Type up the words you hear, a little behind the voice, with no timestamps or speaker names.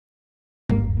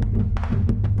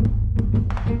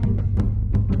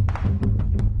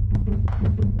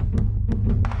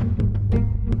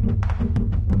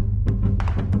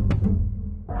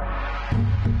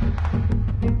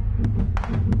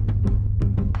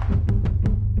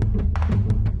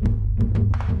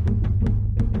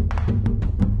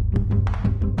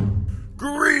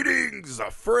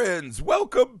friends,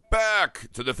 welcome back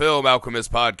to the Film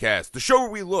Alchemist Podcast, the show where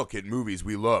we look at movies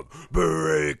we love,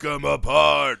 break them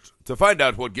apart, to find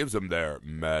out what gives them their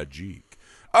magic.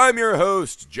 I'm your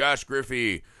host, Josh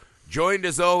Griffey, joined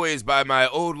as always by my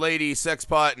old lady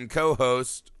sexpot and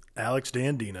co-host, Alex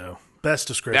Dandino. Best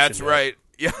description. That's yet. right.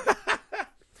 Yeah.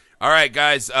 All right,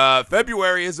 guys,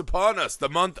 February is upon us, the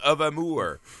month of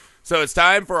amour. So it's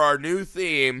time for our new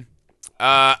theme.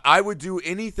 I would do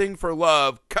anything for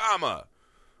love, comma,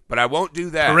 but I won't do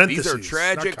that. These are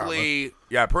tragically,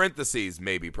 parentheses,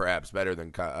 maybe, perhaps, better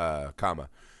than comma.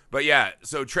 But yeah,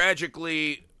 so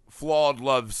tragically flawed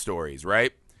love stories,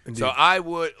 right? Indeed. So I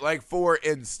would, like, for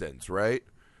instance, right?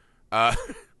 Well,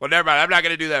 never mind. I'm not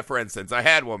going to do that for instance. I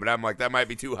had one, but I'm like, that might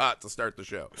be too hot to start the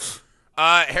show.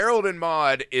 Harold and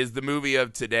Maude is the movie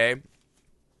of today.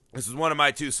 This is one of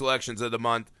my two selections of the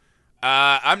month.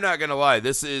 I'm not going to lie.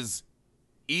 This is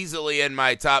easily in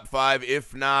my top 5,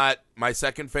 if not my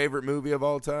second favorite movie of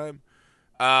all time.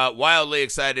 Wildly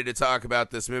excited to talk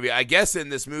about this movie. I guess in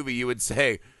this movie you would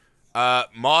say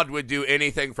Maude would do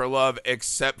anything for love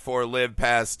except for live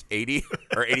past 80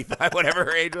 or 85, whatever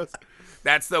her age was.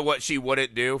 That's what she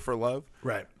wouldn't do for love.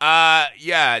 Right.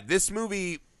 Yeah, this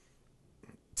movie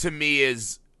to me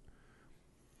it's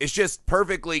just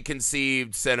perfectly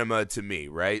conceived cinema to me,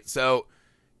 right? So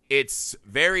it's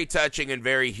very touching and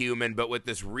very human, but with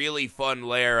this really fun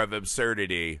layer of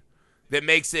absurdity that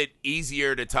makes it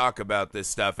easier to talk about this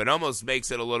stuff and almost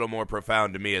makes it a little more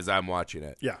profound to me as I'm watching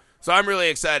it. Yeah. So I'm really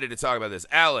excited to talk about this.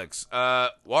 Alex,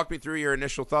 walk me through your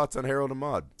initial thoughts on Harold and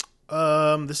Maude.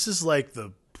 This is like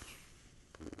the,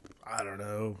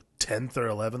 10th or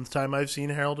 11th time I've seen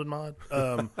Harold and Maude.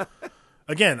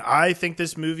 Again, I think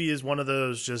this movie is one of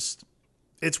those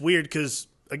it's weird because,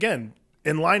 again,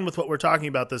 in line with what we're talking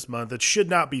about this month, it should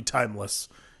not be timeless.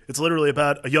 It's literally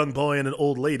about a young boy and an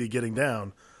old lady getting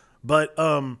down. But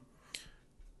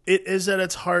it is at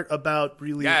its heart about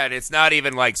really... Yeah, and it's not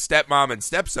even like stepmom and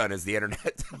stepson as the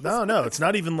internet. No, it's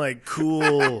not even like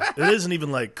cool. It isn't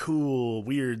even like cool,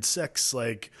 weird sex.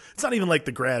 Like, it's not even like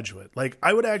The Graduate. Like,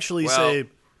 I would actually say...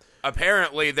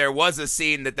 Apparently, there was a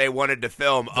scene that they wanted to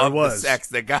film the sex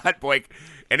that got Blake...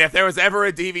 And if there was ever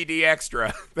a DVD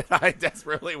extra that I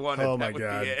desperately wanted, that would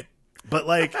be it. But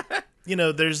like,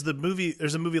 there's a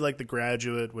movie like The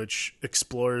Graduate, which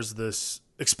explores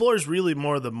really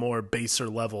the more baser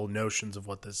level notions of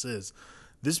what this is.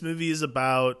 This movie is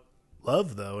about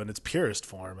love, though, in its purest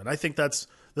form. And I think that's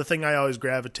the thing I always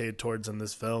gravitate towards in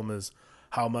this film is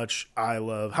how much I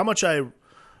love, how much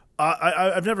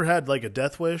I've never had like a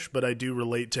death wish, but I do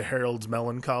relate to Harold's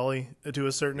melancholy to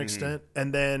a certain extent.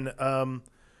 And then,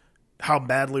 how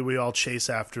badly we all chase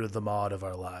after the Maude of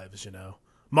our lives,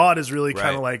 Maude is really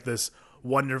kind of like this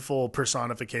wonderful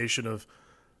personification of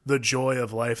the joy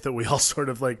of life that we all sort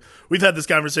of like. We've had this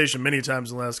conversation many times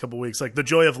in the last couple of weeks, like the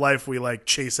joy of life we like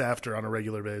chase after on a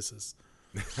regular basis.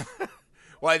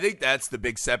 Well, I think that's the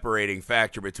big separating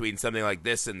factor between something like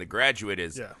this and The Graduate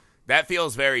is that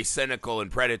feels very cynical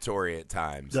and predatory at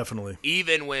times. Definitely.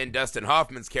 Even when Dustin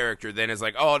Hoffman's character then is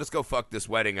like, oh, I'll just go fuck this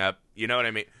wedding up. You know what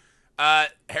I mean?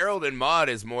 Harold and Maude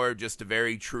is more just a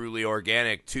very truly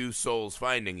organic two souls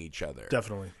finding each other.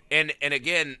 Definitely. And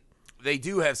again, they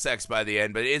do have sex by the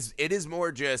end, but it is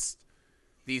more just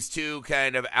these two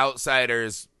kind of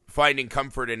outsiders finding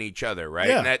comfort in each other, right?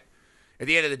 Yeah. And that, at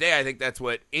the end of the day, I think that's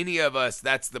what any of us,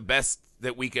 that's the best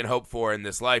that we can hope for in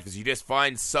this life is you just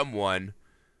find someone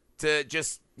to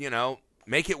just,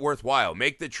 make it worthwhile,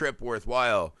 make the trip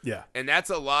worthwhile. Yeah. And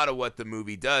that's a lot of what the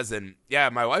movie does. And yeah,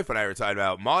 my wife and I were talking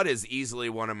about Maude is easily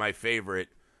one of my favorite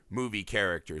movie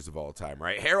characters of all time,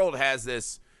 right? Harold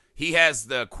has he has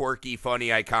the quirky, funny,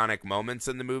 iconic moments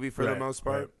in the movie for the most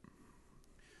part. Right.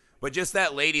 But just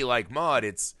that lady like Maude,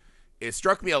 it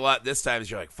struck me a lot this time as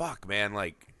you're like, fuck, man,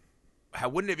 like, how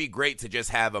wouldn't it be great to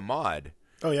just have a Maude?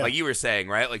 Oh, yeah. Like you were saying,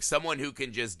 right? Like someone who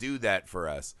can just do that for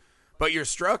us. But you're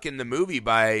struck in the movie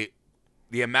by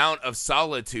the amount of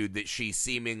solitude that she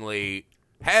seemingly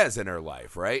has in her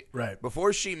life, right? Right.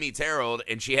 Before she meets Harold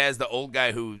and she has the old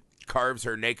guy who carves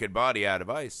her naked body out of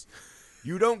ice,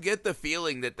 you don't get the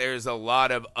feeling that there's a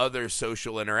lot of other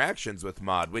social interactions with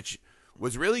Maude, which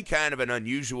was really kind of an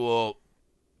unusual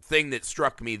thing that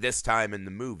struck me this time in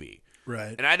the movie.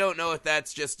 Right. And I don't know if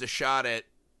that's just a shot at...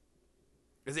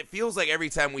 Because it feels like every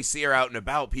time we see her out and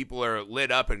about, people are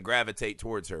lit up and gravitate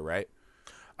towards her, right?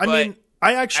 I think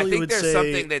there's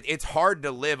something that it's hard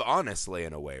to live honestly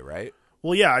in a way, right?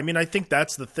 Well, yeah. I mean, I think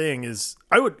that's the thing is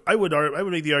I would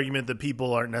make the argument that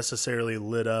people aren't necessarily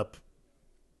lit up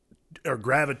or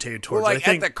gravitate towards. Well, like I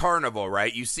think, at the carnival,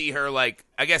 right? You see her like,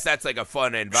 I guess that's like a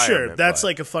fun environment. sure, that's but-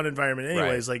 like a fun environment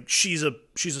anyways. Right. Like she's a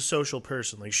social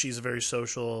person. Like she's a very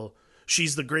social,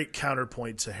 she's the great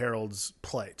counterpoint to Harold's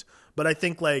plight. But I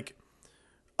think like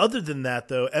other than that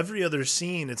though, every other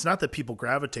scene, it's not that people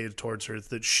gravitated towards her, it's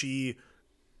that she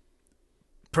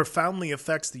profoundly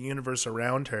affects the universe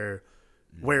around her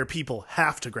where people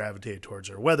have to gravitate towards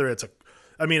her. Whether it's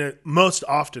it most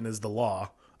often is the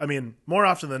law. I mean, more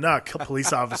often than not,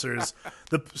 police officers,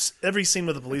 every scene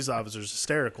with the police officer is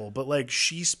hysterical, but like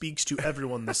she speaks to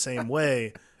everyone the same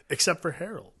way except for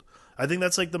Harold. I think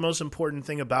that's like the most important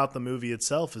thing about the movie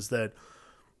itself is that,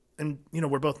 and you know,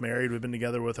 we're both married, we've been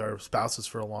together with our spouses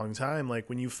for a long time. Like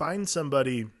when you find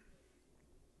somebody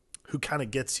who kind of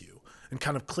gets you and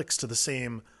kind of clicks to the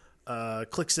same,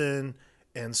 clicks in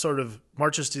and sort of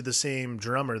marches to the same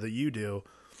drummer that you do,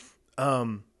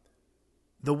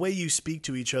 the way you speak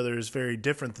to each other is very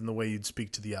different than the way you'd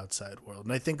speak to the outside world.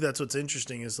 And I think that's what's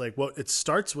interesting is like what it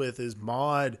starts with is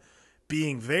Maude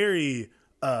being very,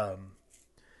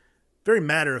 very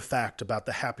matter of fact about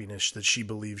the happiness that she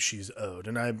believes she's owed.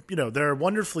 And there are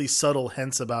wonderfully subtle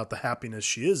hints about the happiness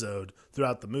she is owed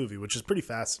throughout the movie, which is pretty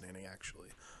fascinating actually.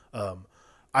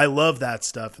 I love that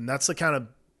stuff. And those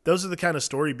are the kind of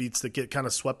story beats that get kind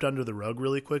of swept under the rug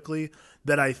really quickly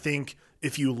that I think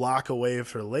if you lock away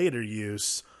for later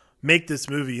use, make this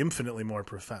movie infinitely more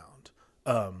profound.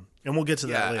 And we'll get to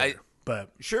that later.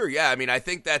 But sure, yeah. I mean, I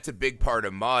think that's a big part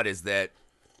of Maude is that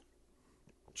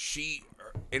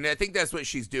and I think that's what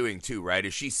she's doing too, right?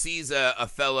 Is she sees a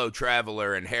fellow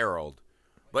traveler in Harold,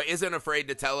 but isn't afraid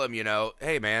to tell him,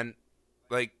 hey man,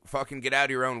 like fucking get out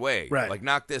of your own way. Right. Like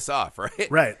knock this off, right?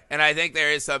 Right. And I think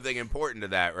there is something important to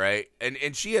that, right?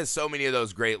 And she has so many of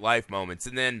those great life moments.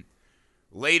 And then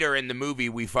later in the movie,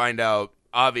 we find out,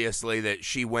 obviously, that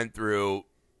she went through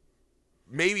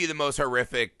maybe the most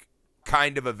horrific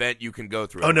kind of event you can go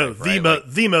through. Oh, no, life, right?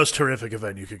 the most horrific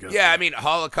event you could go through. Yeah, I mean,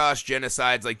 Holocaust,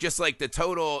 genocides, like just like the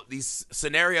total, these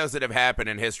scenarios that have happened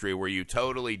in history where you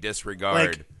totally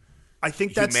disregard. Like, I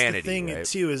think that's humanity, the thing, right?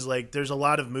 too, is like there's a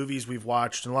lot of movies we've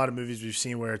watched and a lot of movies we've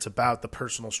seen where it's about the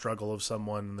personal struggle of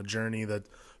someone and the journey that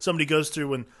somebody goes through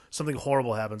when something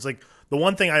horrible happens. Like the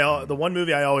one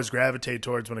movie I always gravitate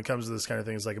towards when it comes to this kind of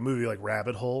thing is like a movie like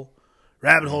Rabbit Hole.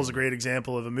 Rabbit Hole is a great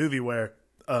example of a movie where,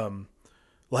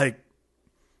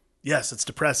 yes, it's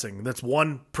depressing. That's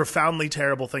one profoundly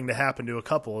terrible thing to happen to a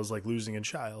couple is like losing a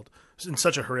child in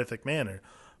such a horrific manner.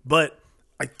 But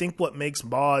I think what makes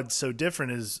Maude so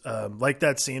different is like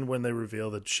that scene when they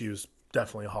reveal that she was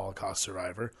definitely a Holocaust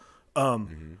survivor.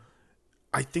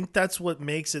 I think that's what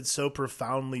makes it so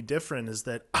profoundly different is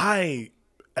that I,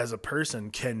 as a person,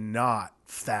 cannot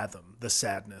fathom the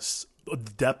sadness, the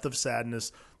depth of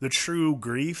sadness, the true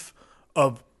grief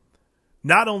of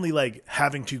not only like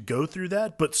having to go through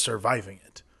that, but surviving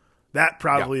it. That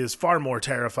probably is far more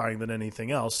terrifying than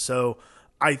anything else. So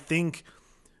I think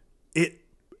it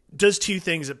does two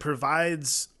things. It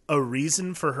provides a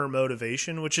reason for her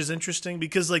motivation, which is interesting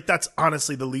because like that's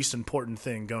honestly the least important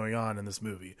thing going on in this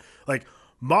movie. Like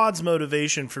Maude's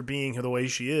motivation for being the way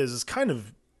she is kind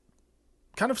of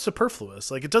superfluous.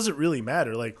 Like it doesn't really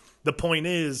matter. Like the point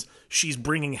is she's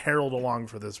bringing Harold along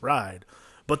for this ride.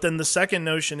 But then the second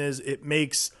notion is it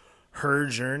makes her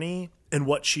journey and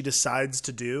what she decides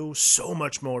to do so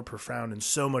much more profound and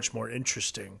so much more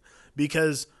interesting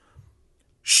because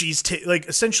she's like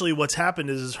essentially what's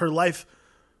happened is her life,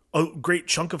 a great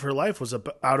chunk of her life was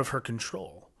out of her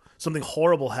control. Something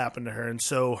horrible happened to her. And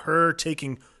so her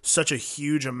taking such a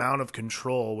huge amount of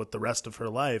control with the rest of her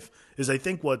life is, I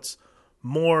think, what's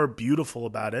more beautiful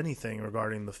about anything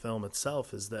regarding the film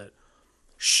itself is that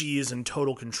she is in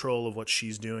total control of what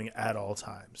she's doing at all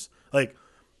times. Like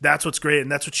that's what's great.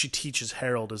 And that's what she teaches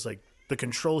Harold is like the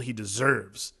control he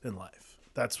deserves in life.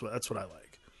 That's what I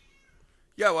like.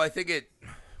 Yeah, well, I think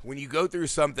when you go through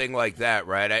something like that,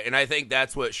 right, and I think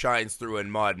that's what shines through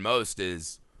in Maude most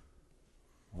is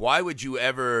why would you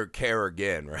ever care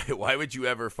again, right? Why would you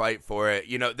ever fight for it?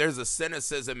 There's a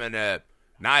cynicism and a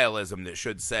nihilism that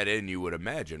should set in, you would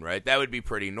imagine, right? That would be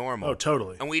pretty normal. Oh,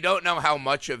 totally. And we don't know how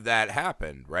much of that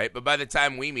happened, right? But by the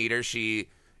time we meet her, she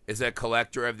is a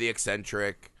collector of the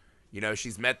eccentric.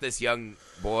 She's met this young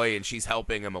boy and she's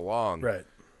helping him along. Right.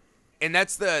 And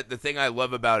that's the thing I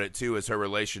love about it, too, is her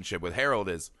relationship with Harold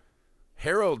is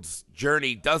Harold's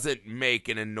journey doesn't make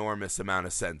an enormous amount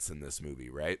of sense in this movie,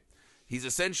 right? He's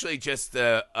essentially just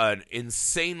an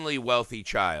insanely wealthy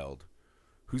child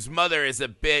whose mother is a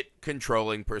bit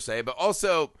controlling, per se, but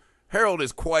also Harold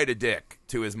is quite a dick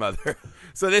to his mother.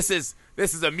 So this is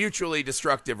this is a mutually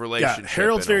destructive Yeah, relationship.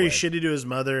 Harold's in a very way. shitty to his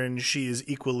mother, and she is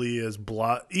equally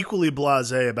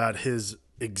blasé about his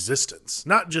existence.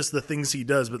 Not just the things he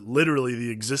does, but literally the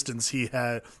existence he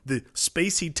had, the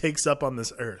space he takes up on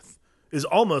this earth is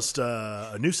almost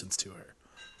a nuisance to her.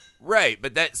 Right,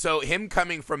 but so him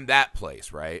coming from that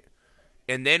place, right?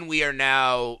 And then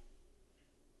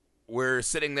we're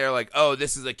sitting there like, oh,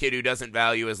 this is a kid who doesn't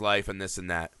value his life and this and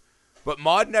that. But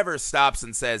Maude never stops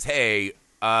and says, hey,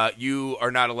 you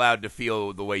are not allowed to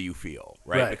feel the way you feel,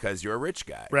 right? Because you're a rich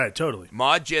guy. Right, totally.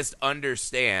 Maude just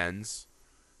understands,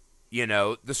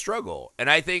 the struggle. And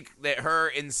I think that her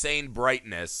insane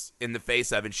brightness in the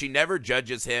face of it, she never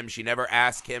judges him. She never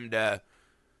asks him to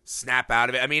snap out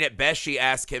of it. I mean, at best, she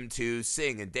asks him to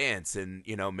sing and dance and,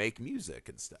 make music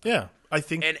and stuff. Yeah, I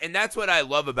think... And that's what I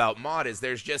love about Maude is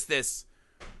there's just this,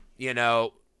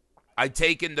 I've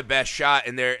taken the best shot,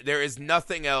 and there is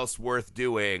nothing else worth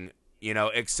doing,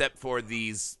 except for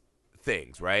these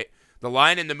things, right? The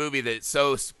line in the movie that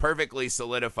so perfectly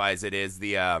solidifies it is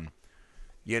the,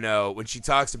 when she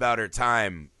talks about her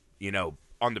time,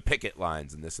 on the picket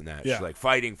lines and this and that. Yeah. She's like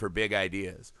fighting for big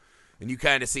ideas. And you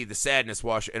kind of see the sadness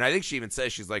wash. And I think she even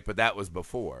says, she's like, but that was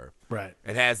before. Right.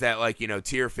 It has that, like,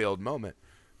 tear-filled moment.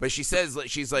 But she says,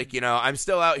 she's like, I'm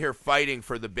still out here fighting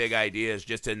for the big ideas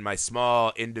just in my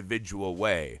small individual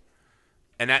way.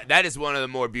 And that is one of the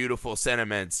more beautiful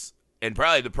sentiments and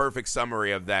probably the perfect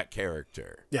summary of that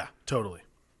character. Yeah, totally.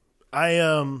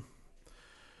 It's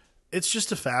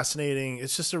just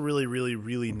it's just a really, really,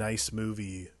 really nice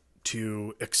movie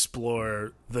to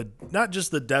explore not just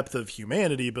the depth of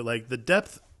humanity, but like the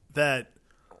depth that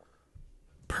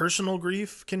personal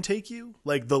grief can take you,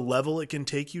 like the level it can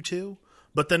take you to,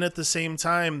 but then at the same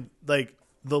time, like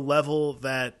the level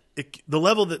that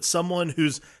someone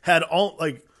who's had all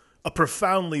like a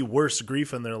profoundly worse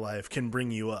grief in their life can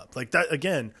bring you up. Like that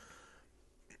again,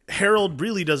 Harold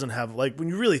really doesn't have, like, when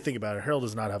you really think about it, Harold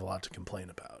does not have a lot to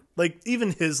complain about. Like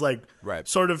even his like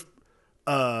sort of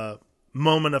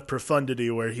moment of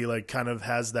profundity where he like kind of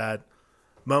has that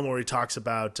moment where he talks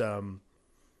about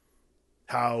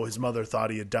how his mother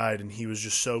thought he had died, and he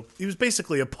was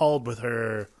basically appalled with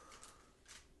her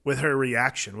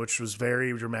reaction, which was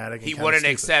very dramatic. He wouldn't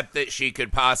accept that she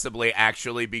could possibly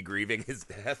actually be grieving his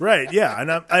death. Right,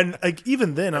 yeah. And like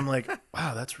even then I'm like,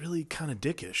 wow, that's really kind of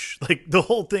dickish. Like the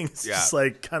whole thing is just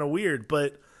like kind of weird,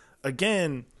 but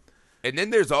again, and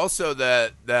then there's also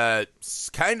the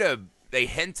kind of, they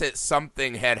hint at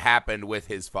something had happened with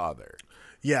his father.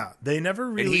 Yeah, they never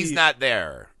really... And he's not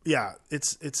there. Yeah,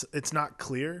 it's not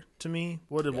clear to me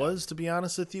what it was, to be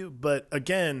honest with you. But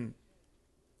again,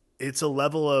 it's a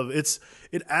level of... It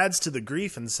adds to the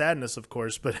grief and sadness, of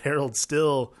course, but Harold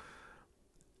still...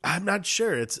 I'm not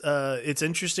sure. It's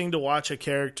interesting to watch a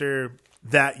character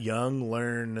that young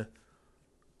learn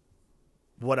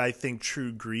what I think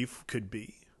true grief could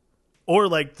be. Or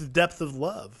like the depth of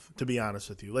love, to be honest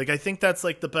with you. Like I think that's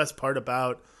like the best part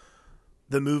about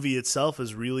the movie itself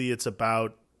is really it's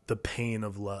about the pain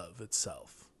of love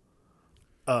itself.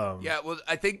 Yeah, well,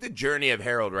 I think the journey of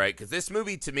Harold, right? Because this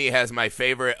movie to me has my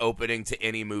favorite opening to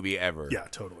any movie ever. Yeah,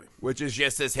 totally. Which is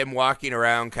just as him walking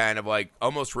around kind of like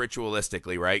almost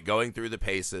ritualistically, right? Going through the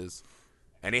paces.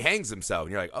 And he hangs himself.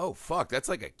 And you're like, oh, fuck, that's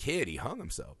like a kid. He hung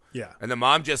himself. Yeah. And the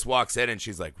mom just walks in and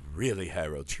she's like, really,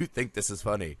 Harold, you think this is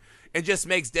funny? And just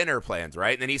makes dinner plans,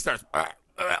 right? And then he starts...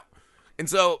 And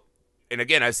so, and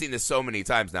again, I've seen this so many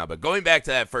times now, but going back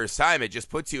to that first time, it just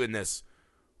puts you in this,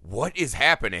 what is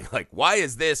happening? Like, why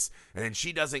is this? And then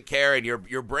she doesn't care, and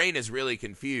your brain is really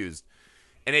confused.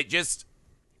 And it's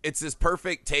this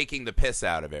perfect taking the piss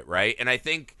out of it, right? And I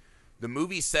think the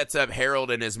movie sets up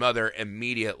Harold and his mother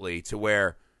immediately to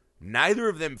where neither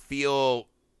of them feel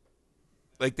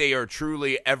like they are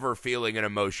truly ever feeling an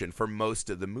emotion for most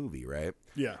of the movie, right?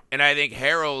 Yeah. And I think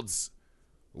Harold's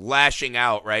lashing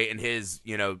out, right, in his,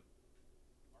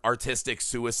 artistic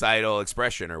suicidal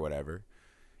expression or whatever,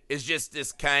 is just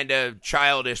this kind of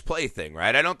childish plaything,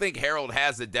 right? I don't think Harold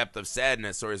has the depth of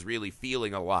sadness or is really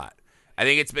feeling a lot. I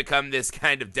think it's become this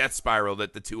kind of death spiral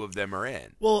that the two of them are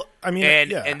in. Well, I mean,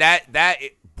 and that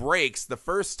it breaks the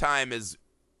first time is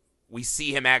we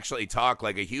see him actually talk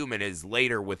like a human is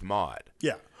later with Maude.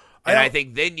 Yeah. And I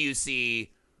think then you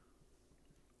see,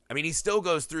 I mean, he still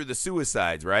goes through the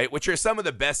suicides, right? Which are some of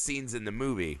the best scenes in the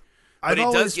movie. But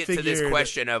it does get to this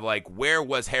question of, like, where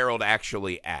was Harold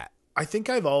actually at? I think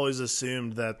I've always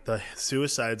assumed that the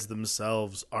suicides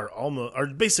themselves are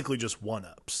basically just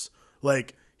one-ups.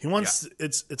 Like, he wants,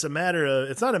 it's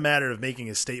not a matter of making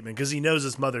a statement because he knows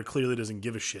his mother clearly doesn't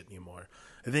give a shit anymore.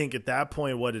 I think at that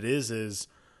point what it is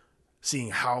seeing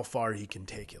how far he can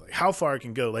take it, like how far it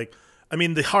can go. Like, I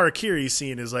mean, the harakiri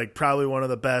scene is like probably one of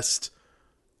the best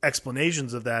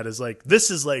explanations of that. Is like,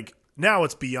 this is like, now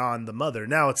it's beyond the mother.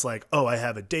 Now it's like, oh, I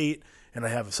have a date and I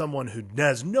have someone who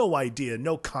has no idea,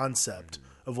 no concept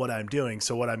of what I'm doing.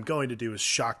 So what I'm going to do is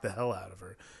shock the hell out of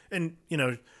her. And, you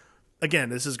know, again,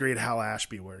 this is great Hal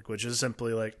Ashby work, which is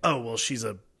simply like, oh, well, she's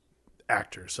a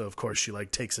actor, so of course she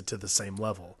like takes it to the same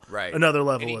level, right? Another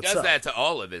level. And he itself. does that to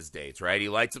all of his dates, right? He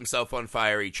lights himself on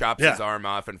fire. He chops his arm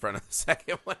off in front of the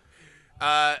second one.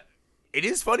 It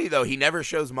is funny though. He never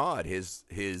shows Maude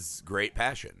his great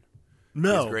passion.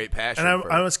 No, his great passion. And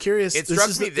I was curious. It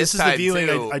struck me this time the viewing.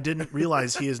 too. I didn't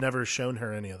realize he has never shown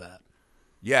her any of that.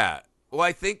 Yeah. Well,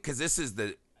 I think because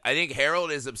I think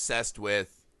Harold is obsessed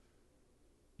with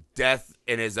death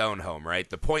in his own home, right?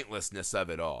 The pointlessness of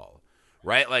it all,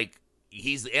 right? Like,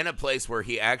 he's in a place where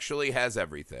he actually has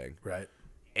everything. Right.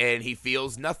 And he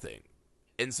feels nothing.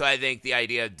 And so I think the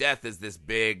idea of death is this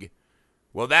big,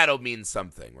 well, that'll mean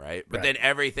something, right? But then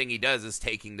everything he does is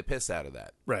taking the piss out of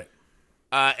that. Right.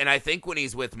 And I think when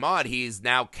he's with Maude, he's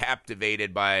now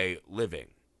captivated by living.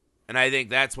 And I think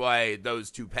that's why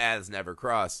those two paths never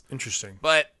cross. Interesting.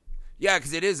 But, yeah,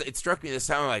 because it struck me this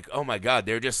time like, oh, my God,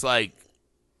 they're just like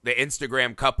the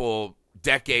Instagram couple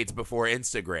decades before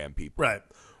Instagram people. Right.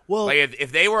 Well, like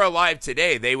if they were alive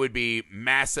today, they would be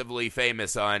massively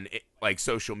famous on like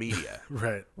social media.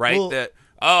 Right. Right. Well,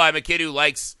 I'm a kid who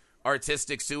likes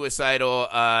artistic, suicidal,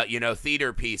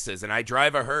 theater pieces, and I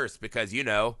drive a hearse because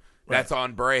that's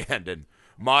on brand. And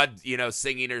Maude,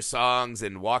 singing her songs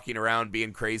and walking around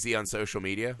being crazy on social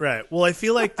media. Right. Well, I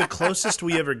feel like the closest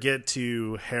we ever get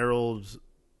to Harold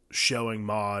showing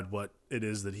Maude what it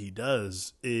is that he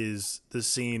does is the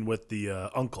scene with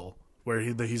the uncle, where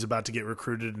he's about to get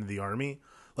recruited into the army.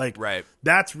 Like, right.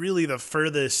 That's really the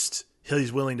furthest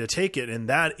he's willing to take it. And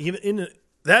that in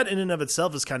and of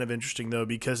itself is kind of interesting, though,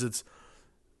 because it's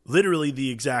literally the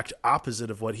exact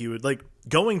opposite of what he would like.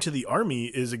 Going to the army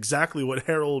is exactly what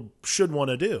Harold should want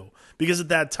to do, because at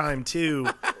that time too,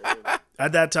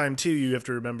 you have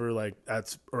to remember, like,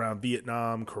 that's around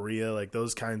Vietnam, Korea, like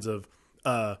those kinds of,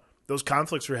 those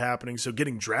conflicts were happening. So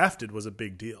getting drafted was a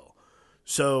big deal.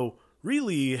 So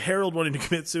really, Harold wanting to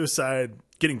commit suicide,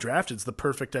 getting drafted is the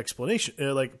perfect explanation,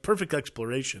 perfect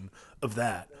exploration of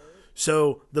that.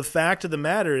 So the fact of the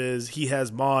matter is, he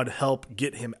has Maude help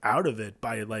get him out of it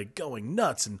by like going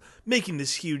nuts and making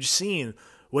this huge scene,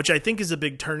 which I think is a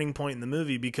big turning point in the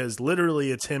movie, because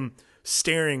literally it's him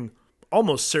staring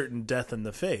almost certain death in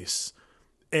the face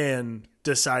and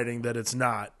deciding that it's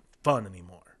not fun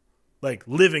anymore. Like,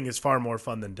 living is far more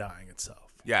fun than dying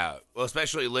itself. Yeah, well,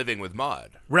 especially living with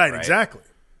Maude. Right, exactly.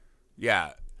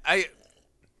 Yeah.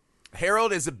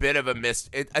 Harold is a bit of a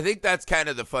I think that's kind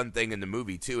of the fun thing in the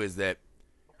movie, too, is that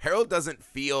Harold doesn't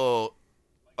feel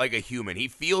like a human. He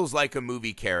feels like a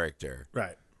movie character.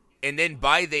 Right. And then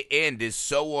by the end is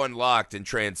so unlocked and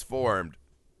transformed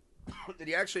that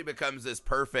he actually becomes this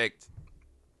perfect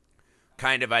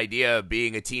kind of idea of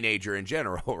being a teenager in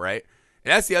general, right?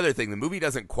 And that's the other thing. The movie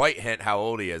doesn't quite hint how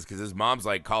old he is, because his mom's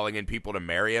like calling in people to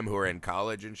marry him who are in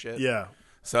college and shit. Yeah.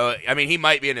 So, I mean, he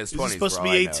might be in his 20s. Is he supposed to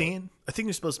be 18? I think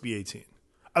he's supposed to be 18.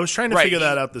 I was trying to figure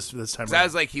that out this time. I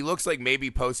was like, he looks like maybe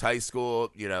post high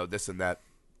school, this and that.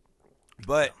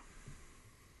 But,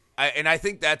 I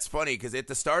think that's funny, because at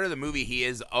the start of the movie, he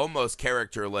is almost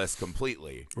characterless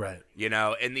completely. Right.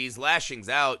 And these lashings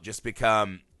out just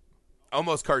become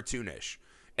almost cartoonish.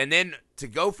 And then to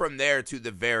go from there to the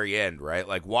very end, right?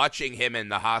 Like, watching him in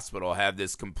the hospital have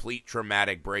this complete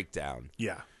traumatic breakdown.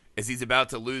 Yeah. As he's about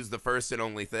to lose the first and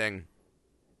only thing,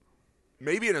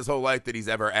 maybe in his whole life, that he's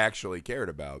ever actually cared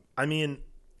about. I mean,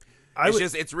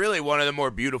 it's really one of the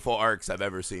more beautiful arcs I've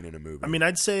ever seen in a movie. I mean,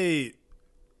 I'd say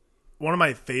one of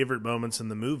my favorite moments in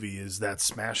the movie is that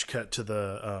smash cut to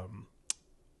the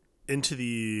into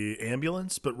the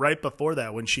ambulance. But right before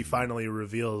that, when she finally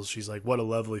reveals, she's like, "What a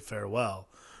lovely farewell,"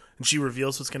 and she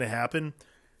reveals what's going to happen.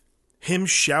 Him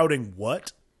shouting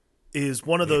 "What?" is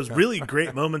one of those really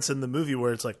great moments in the movie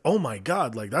where it's like, oh my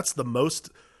God, like that's the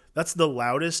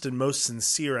loudest and most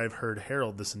sincere I've heard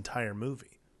Harold this entire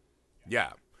movie.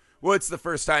 Yeah. Well, it's the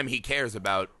first time he cares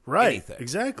about anything.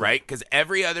 Exactly. Right? Because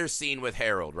every other scene with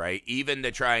Harold, right, even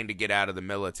the trying to get out of the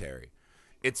military,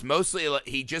 it's mostly like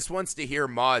he just wants to hear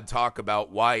Maude talk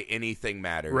about why anything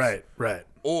matters. Right.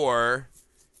 Or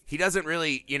he doesn't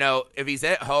really, if he's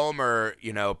at home or,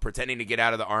 pretending to get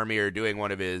out of the army or doing one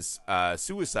of his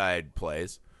suicide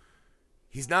plays,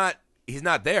 he's not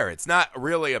there. It's not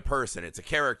really a person. It's a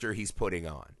character he's putting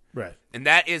on. Right. And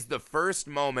that is the first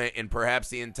moment in perhaps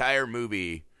the entire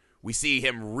movie we see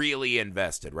him really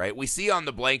invested, right? We see on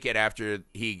the blanket after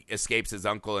he escapes his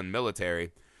uncle in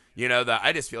military, You know,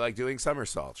 I just feel like doing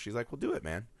somersaults. She's like, well, do it,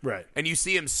 man. Right. And you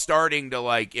see him starting to,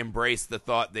 like, embrace the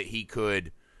thought that he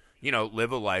could, you know,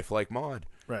 live a life like Maude.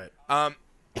 Right.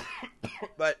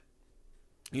 But,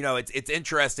 you know, it's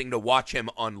interesting to watch him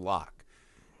unlock.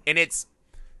 And it's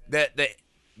that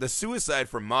the suicide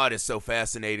from Maude is so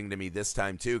fascinating to me this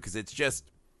time, too, because it's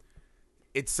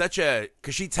such a,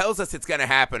 because she tells us it's going to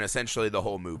happen essentially the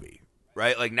whole movie,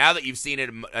 right? Like, now that you've seen it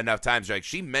enough times, like,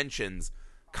 she mentions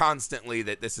constantly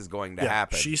that this is going to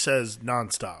happen. She says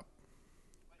nonstop.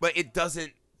 But it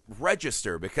doesn't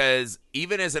register because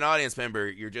even as an audience member,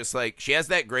 you're just like, she has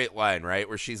that great line, right?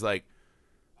 Where she's like,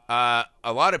 a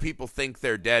lot of people think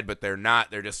they're dead, but they're not.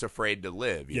 They're just afraid to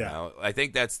live, you know? I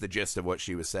think that's the gist of what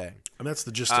she was saying. And that's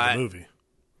the gist of the movie.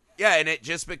 Yeah, and it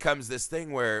just becomes this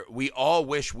thing where we all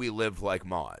wish we lived like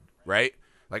Maude, right?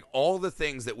 Like all the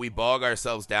things that we bog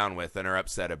ourselves down with and are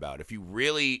upset about. If you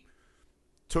really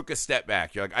took a step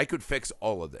back, you're like, I could fix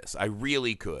all of this. I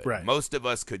really could. Right. Most of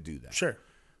us could do that. Sure.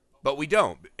 But we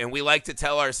don't. And we like to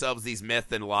tell ourselves these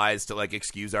myths and lies to like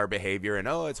excuse our behavior and,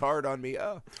 oh, it's hard on me.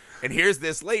 Oh. And here's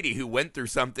this lady who went through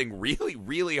something really,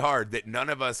 really hard that none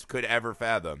of us could ever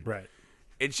fathom. Right.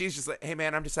 And she's just like, hey,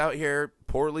 man, I'm just out here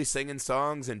poorly singing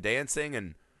songs and dancing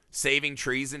and saving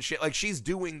trees and shit. Like, she's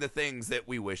doing the things that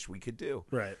we wish we could do.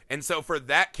 Right. And so for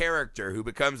that character who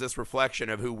becomes this reflection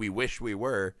of who we wish we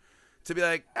were, to be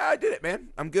like, I did it, man.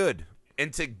 I'm good.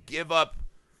 And to give up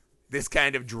this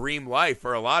kind of dream life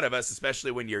for a lot of us,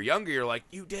 especially when you're younger, you're like,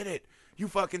 you did it. You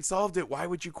fucking solved it. Why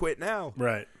would you quit now?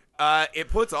 Right. It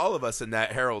puts all of us in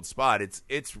that Harold spot.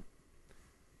 It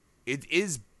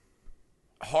is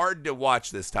hard to watch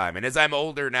this time. And as I'm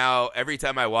older now, every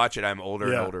time I watch it, I'm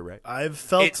older and older, right? I've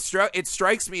felt it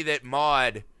strikes me that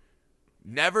Maude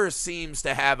never seems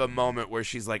to have a moment where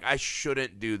she's like, I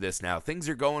shouldn't do this now. Things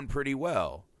are going pretty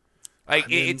well. Like,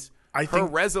 I think her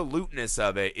resoluteness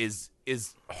of it is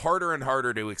harder and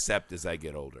harder to accept as I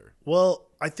get older. Well,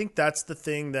 I think that's the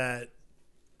thing that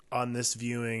on this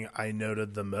viewing I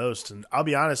noted the most. And I'll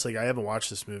be honest, like, I haven't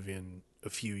watched this movie in a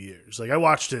few years. Like, I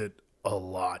watched it a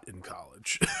lot in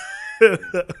college.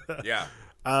 Yeah.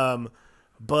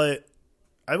 But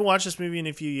I haven't watched this movie in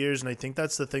a few years, and I think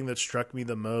that's the thing that struck me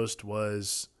the most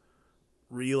was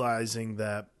realizing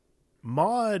that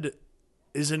Maude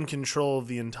is in control of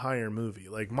the entire movie.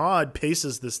 Like, Maude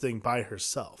paces this thing by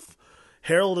herself.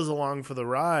 Harold is along for the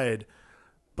ride,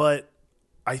 but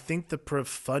I think the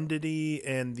profundity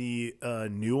and the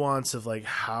nuance of like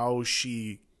how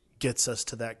she gets us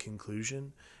to that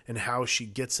conclusion and how she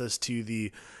gets us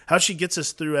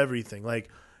through everything. Like,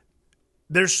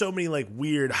 there's so many like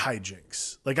weird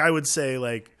hijinks. Like, I would say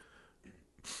like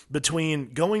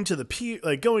between going to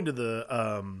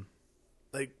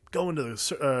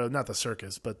not the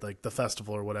circus, but like the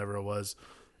festival or whatever it was,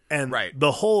 and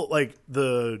the whole like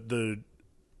the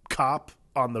cop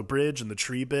on the bridge and the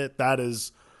tree bit,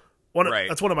 that's one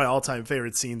of my all-time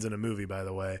favorite scenes in a movie, by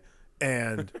the way.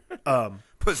 And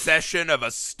possession of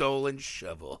a stolen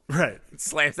shovel, right?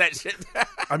 Slams that shit.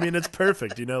 I mean, it's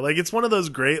perfect, you know. Like, it's one of those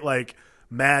great like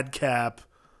madcap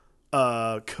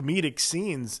comedic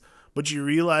scenes, but you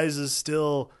realize is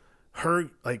still her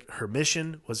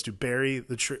mission was to bury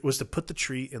the tree, was to put the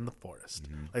tree in the forest.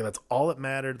 Mm-hmm. Like, that's all that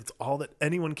mattered. That's all that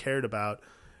anyone cared about.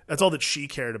 That's all that she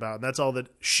cared about, and that's all that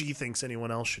she thinks anyone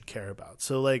else should care about.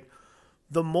 So, like,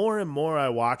 the more and more I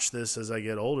watch this as I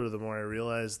get older, the more I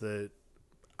realize that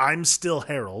I'm still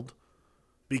Harold,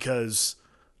 because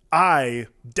I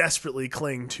desperately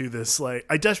cling to this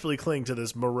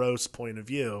morose point of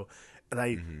view,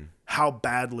 and how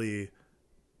badly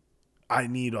I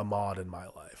need a Maude in my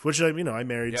life. Which, I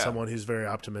married someone who's very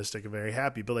optimistic and very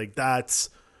happy, but like, that's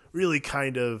really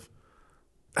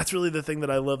the thing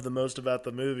that I love the most about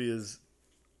the movie is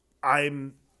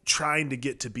I'm trying to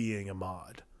get to being a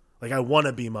Maude. Like, I want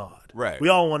to be Maude. Right. We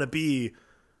all want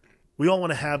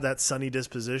to have that sunny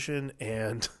disposition,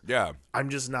 and I'm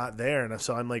just not there. And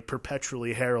so I'm like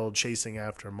perpetually Harold chasing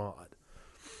after Maude.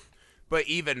 But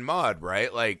even Maude,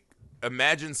 right? Like,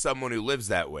 imagine someone who lives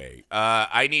that way.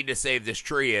 I need to save this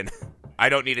tree, and I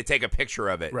don't need to take a picture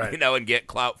of it, right, and get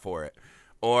clout for it.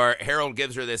 Or Harold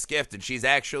gives her this gift, and she's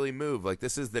actually moved. Like,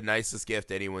 this is the nicest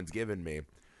gift anyone's given me.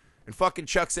 And fucking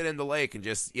chucks it in the lake and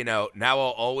just, now I'll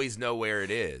always know where it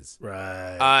is.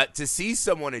 Right. To see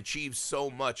someone achieve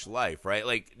so much life, right?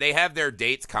 Like, they have their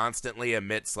dates constantly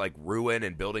amidst, like, ruin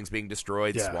and buildings being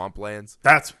destroyed, swamplands.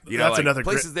 That's like, another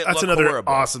places that that's look another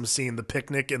horrible. Awesome scene. The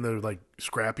picnic in the, like,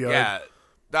 scrapyard. Yeah.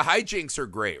 The hijinks are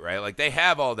great, right? Like, they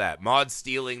have all that. Maude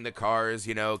stealing the cars,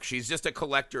 she's just a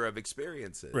collector of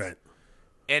experiences. Right.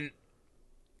 And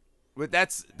But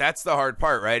that's the hard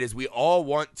part, right? Is we all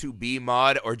want to be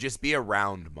Maude or just be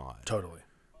around Maude. Totally.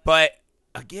 But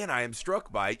again, I am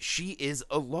struck by she is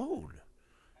alone.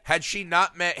 Had she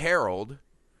not met Harold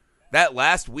that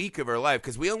last week of her life,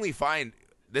 because we only find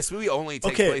this movie only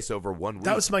takes place over 1 week.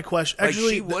 That was my question. Like,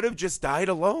 Actually, she would have just died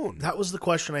alone. That was the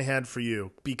question I had for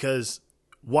you, because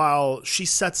while she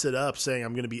sets it up saying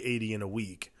I'm going to be 80 in a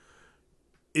week,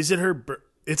 is it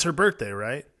it's her birthday,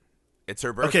 right? It's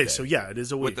her birthday. Okay, so yeah, it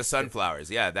is a week. With the sunflowers.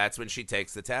 Yeah, that's when she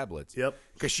takes the tablets. Yep.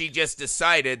 Because she just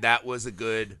decided that was a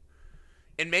good...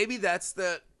 And maybe that's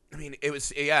the... I mean, it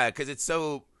was... Yeah, because it's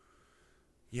so...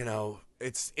 You know,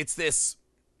 it's this...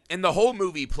 And the whole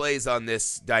movie plays on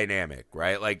this dynamic,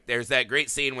 right? Like, there's that great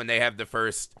scene when they have the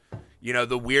first... You know,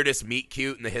 the weirdest meet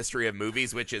cute in the history of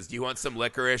movies, which is, do you want some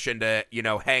licorice and to, you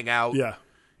know, hang out? Yeah.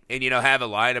 And, you know, have a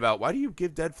line about, why do you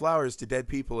give dead flowers to dead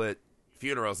people at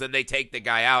funerals? Then they take the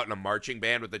guy out in a marching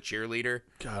band with a cheerleader.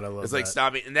 God, I love It's like, that.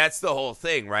 stop me. And that's the whole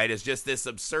thing, right? It's just this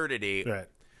absurdity Right.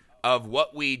 of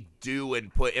what we do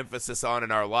and put emphasis on in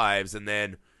our lives, and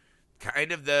then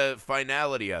kind of the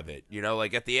finality of it. You know,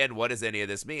 like at the end, what does any of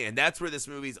this mean? And that's where this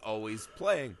movie's always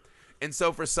playing. And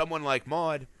so for someone like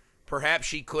Maude, perhaps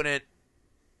she couldn't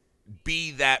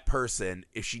be that person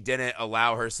if she didn't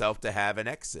allow herself to have an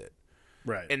exit.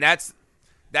 Right. And that's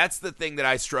the thing that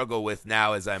I struggle with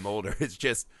now as I'm older. It's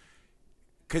just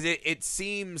because it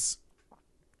seems,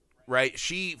 right,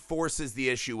 she forces the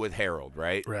issue with Harold,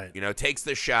 right? Right. You know, takes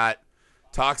the shot,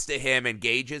 talks to him,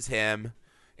 engages him,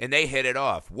 and they hit it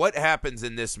off. What happens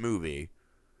in this movie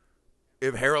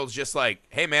if Harold's just like,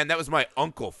 hey, man, that was my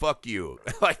uncle, fuck you.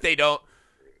 Like, they don't,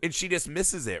 and she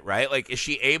dismisses it, right? Like, is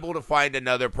she able to find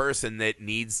another person that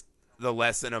needs the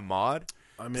lesson of Maude?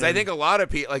 Because I think a lot of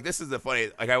people, like, this is the funny,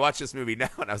 like, I watched this movie now,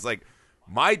 and I was like,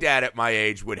 my dad at my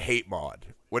age would hate Maude.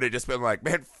 Would have just been like,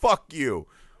 man, fuck you.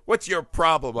 What's your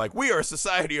problem? Like, we are a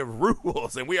society of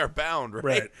rules, and we are bound,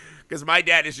 right? Because my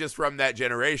dad is just from that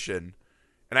generation.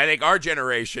 And I think our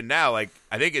generation now, like,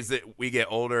 I think as that we get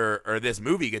older, or this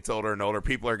movie gets older and older,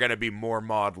 people are going to be more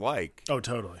Maude-like. Oh,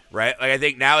 totally. Right? Like, I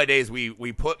think nowadays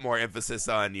we put more emphasis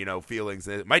on, you know, feelings.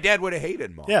 My dad would have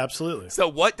hated Maude. Yeah, absolutely. So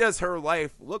what does her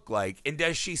life look like? And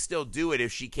does she still do it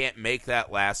if she can't make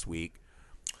that last week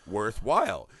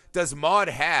worthwhile? Is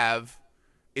Maude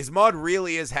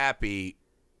really as happy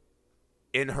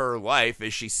in her life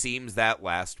as she seems that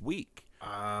last week?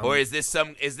 Or is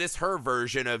this her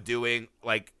version of doing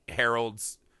like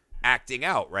Harold's acting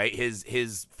out, right?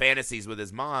 His fantasies with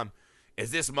his mom. Is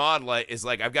this Maude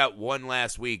like I've got one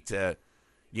last week to,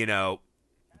 you know,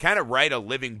 kind of write a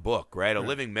living book, right? A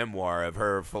living memoir of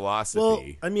her philosophy. Well,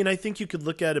 I mean, I think you could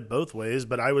look at it both ways,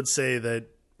 but I would say that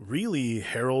really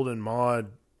Harold and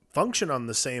Maude function on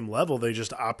the same level. They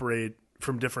just operate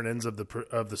from different ends of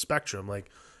the spectrum. Like,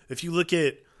 if you look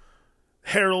at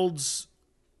Harold's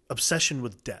obsession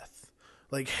with death,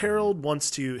 like Harold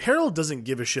doesn't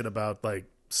give a shit about like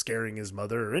scaring his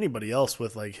mother or anybody else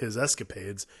with like his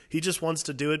escapades. He just wants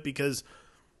to do it because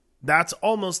that's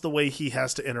almost the way he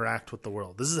has to interact with the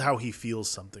world. This is how he feels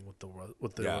something with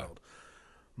the world.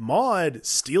 Maude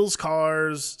steals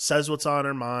cars, says what's on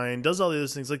her mind, does all the other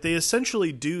things. Like, they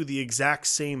essentially do the exact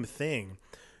same thing.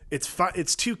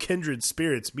 It's two kindred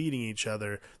spirits meeting each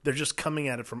other. They're just coming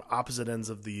at it from opposite ends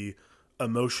of the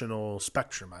emotional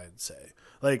spectrum, I'd say.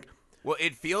 Like, well,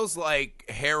 it feels like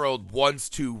Harold wants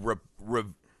to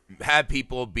have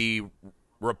people be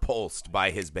repulsed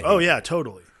by his behavior. Oh yeah,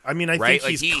 totally. I mean, I think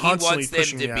he's constantly he wants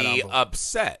pushing them to be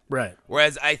upset, right?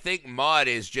 Whereas I think Maude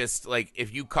is just like,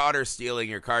 if you caught her stealing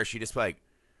your car, she'd just be like,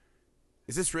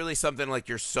 "Is this really something like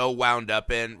you're so wound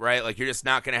up in, right? Like, you're just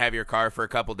not going to have your car for a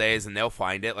couple days, and they'll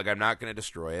find it. Like, I'm not going to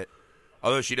destroy it."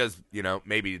 Although she does, you know,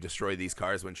 maybe destroy these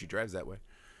cars when she drives that way.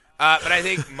 But I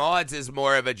think Maude's is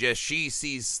more of she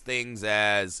sees things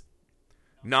as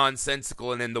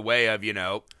nonsensical and in the way of, you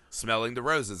know, smelling the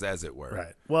roses, as it were.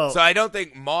 Right. Well, so I don't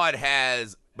think Maude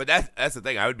has, but that's the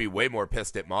thing. I would be way more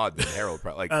pissed at Maude than Harold.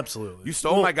 Like, absolutely. You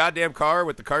stole my goddamn car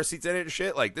with the car seats in it and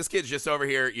shit. Like, this kid's just over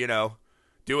here, you know,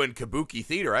 doing kabuki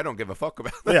theater. I don't give a fuck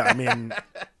about that. Yeah, I mean,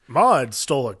 Maude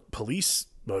stole a police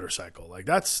motorcycle. Like,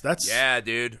 that's yeah,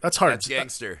 dude. That's hard. That's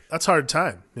gangster. That's hard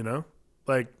time, you know?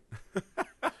 Like,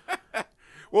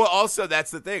 well, also,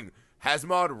 that's the thing. Has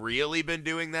Maude really been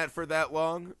doing that for that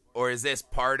long? Or is this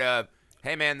part of,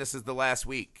 hey, man, this is the last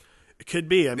week? It could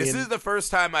be. This is the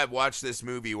first time I've watched this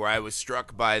movie where I was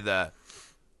struck by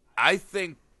I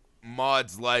think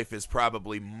Maude's life is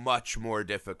probably much more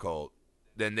difficult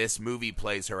than this movie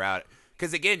plays her out.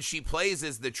 Because, again, she plays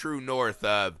as the true north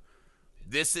of,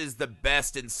 this is the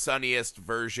best and sunniest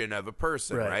version of a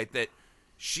person, right? That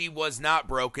she was not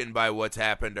broken by what's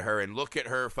happened to her. And look at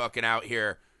her fucking out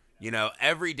here,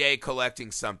 every day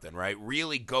collecting something, right?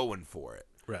 Really going for it.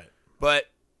 Right. But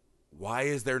why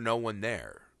is there no one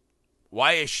there?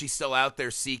 Why is she still out there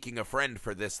seeking a friend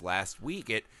for this last week?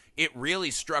 It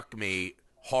really struck me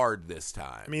hard this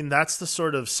time. I mean, that's the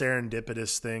sort of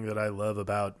serendipitous thing that I love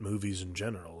about movies in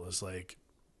general, is like,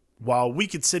 while we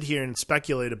could sit here and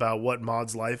speculate about what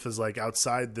Maud's life is like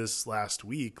outside this last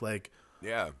week, like,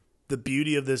 yeah, the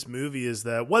beauty of this movie is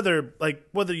that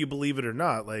whether you believe it or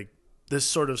not, like, this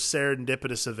sort of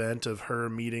serendipitous event of her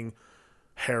meeting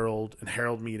Harold and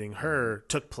Harold meeting her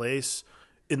took place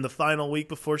in the final week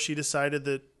before she decided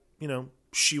that,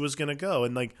 she was going to go.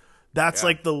 And like, that's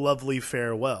like the lovely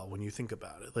farewell when you think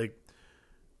about it. Like,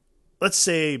 let's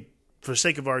say, for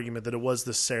sake of argument, that it was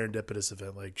this serendipitous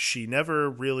event. Like, she never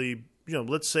really,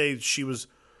 let's say she was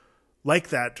like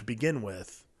that to begin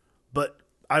with. But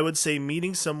I would say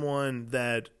meeting someone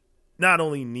that not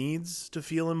only needs to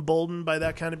feel emboldened by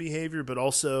that kind of behavior, but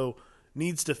also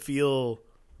needs to feel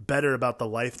better about the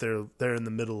life they're in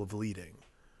the middle of leading.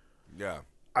 Yeah.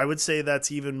 I would say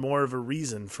that's even more of a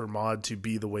reason for Maud to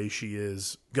be the way she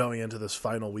is going into this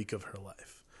final week of her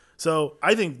life. So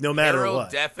I think no matter Harold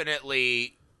what,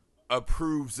 definitely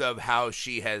approves of how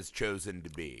she has chosen to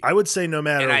be. I would say no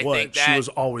matter and what, think she was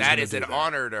always that gonna is do an that.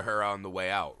 honor to her on the way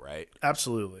out, right?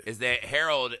 Absolutely. Is that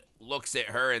Harold looks at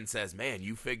her and says, "Man,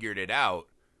 you figured it out."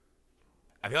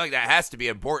 I feel like that has to be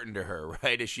important to her,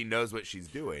 right? As she knows what she's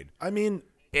doing. I mean,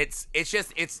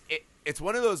 It's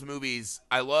one of those movies.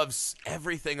 I love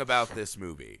everything about this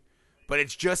movie, but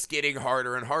it's just getting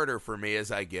harder and harder for me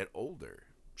as I get older.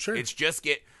 sure. It's just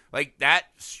like that,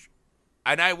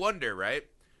 and I wonder, right?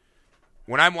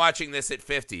 When I'm watching this at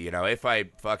 50, if I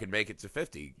fucking make it to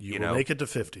 50, you will make it to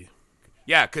 50.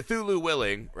 yeah, Cthulhu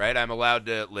willing, right? I'm allowed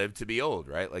to live to be old,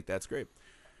 right? Like, that's great.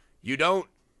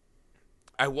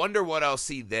 I wonder what I'll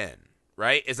see then,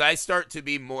 right? As I start to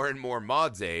be more and more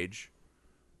Maud's age,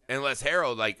 unless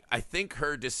Harold, like, I think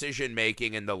her decision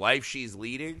making and the life she's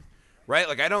leading, right?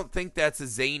 Like, I don't think that's a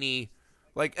zany,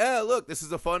 like, look, this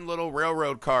is a fun little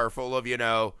railroad car full of,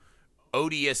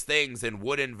 odious things and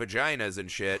wooden vaginas and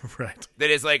shit. Right. That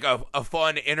is like a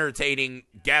fun, entertaining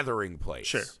gathering place.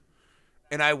 Sure.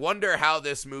 And I wonder how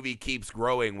this movie keeps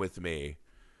growing with me.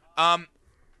 I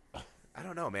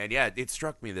don't know, man. Yeah, it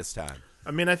struck me this time.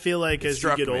 I mean, I feel like as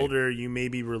you get me. older, you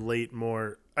maybe relate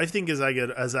more. I think as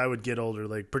I would get older,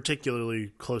 like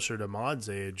particularly closer to Maud's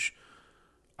age,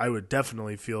 I would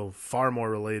definitely feel far more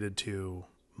related to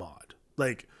Maud.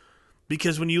 Like,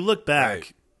 because when you look back,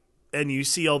 Right. and you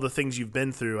see all the things you've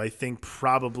been through, I think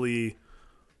probably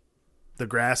the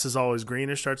grass is always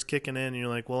greener starts kicking in, and you're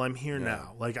like, well, I'm here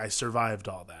now. Like, I survived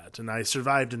all that, and I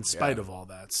survived in spite of all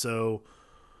that. So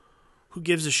who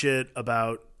gives a shit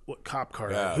about what cop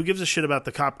car who gives a shit about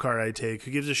the cop car I take?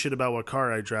 Who gives a shit about what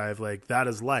car I drive? Like, that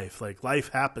is life. Like, life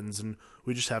happens, and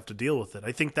we just have to deal with it.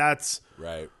 I think that's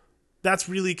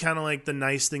really kind of like the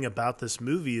nice thing about this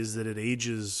movie, is that it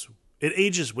ages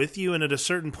with you, and at a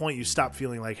certain point you stop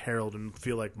feeling like Harold and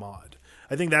feel like Maud.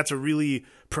 I think that's a really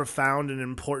profound and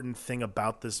important thing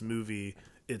about this movie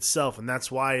itself, and that's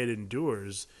why it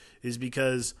endures, is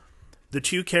because the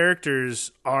two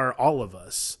characters are all of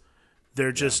us.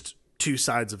 They're just two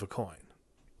sides of a coin.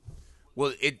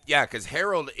 Well, because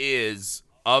Harold is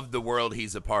of the world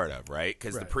he's a part of, right?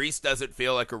 Because the priest doesn't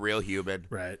feel like a real human.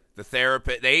 Right. The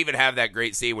therapist, they even have that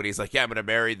great scene when he's like, yeah, I'm going to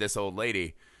marry this old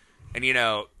lady. And,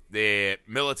 the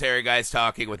military guy's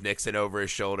talking with Nixon over his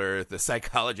shoulder. The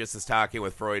psychologist is talking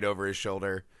with Freud over his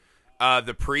shoulder.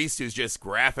 The priest who's just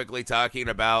graphically talking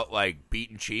about, like,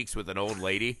 beating cheeks with an old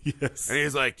lady. Yes. And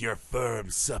he's like, your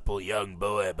firm, supple young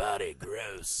boy body,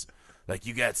 gross. Like,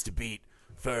 you got to beat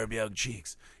firm young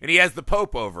cheeks. And he has the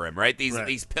Pope over him, right?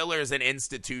 These pillars and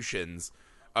institutions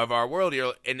of our world.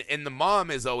 And the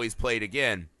mom is always played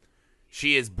again.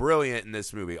 She is brilliant in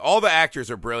this movie. All the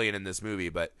actors are brilliant in this movie,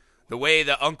 but the way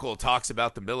the uncle talks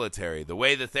about the military, the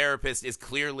way the therapist is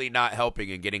clearly not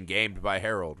helping and getting gamed by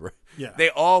Harold. Right? Yeah. They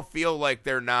all feel like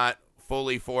they're not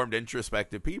fully formed,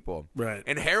 introspective people. Right.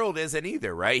 And Harold isn't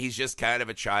either, right? He's just kind of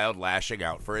a child lashing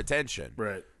out for attention.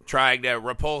 Right. Trying to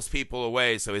repulse people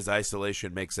away so his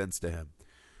isolation makes sense to him.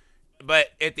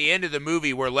 But at the end of the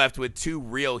movie, we're left with two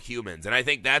real humans. And I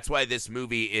think that's why this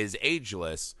movie is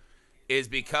ageless, is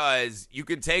because you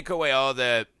can take away all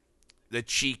the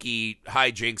cheeky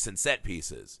hijinks and set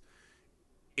pieces.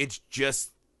 It's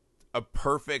just a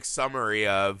perfect summary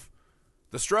of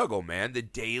the struggle, man. The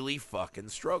daily fucking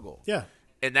struggle. Yeah.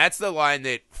 And that's the line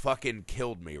that fucking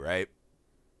killed me, right?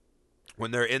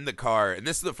 When they're in the car, and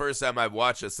this is the first time I've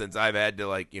watched this since I've had to,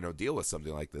 like, deal with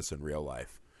something like this in real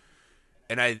life.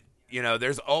 And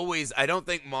there's always, I don't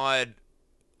think Maude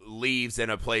leaves in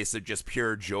a place of just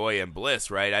pure joy and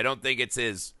bliss, right? I don't think it's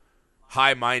as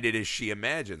high-minded as she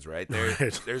imagines, right?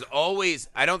 There's always,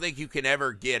 I don't think you can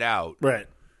ever get out Right.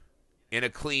 in a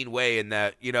clean way in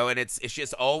that, and it's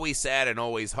just always sad and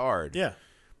always hard. Yeah.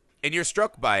 And you're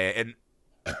struck by it. And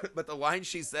but the line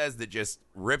she says that just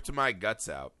ripped my guts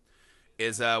out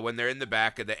is when they're in the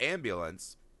back of the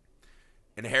ambulance,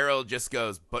 and Harold just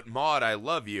goes, "But Maude, I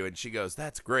love you." And she goes,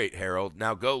 "That's great, Harold.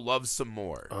 Now go love some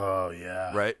more." Oh,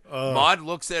 yeah. Right? Maude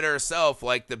looks at herself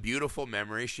like the beautiful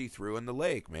memory she threw in the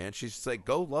lake, man. She's just like,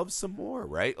 go love some more,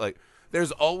 right? Like,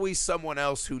 there's always someone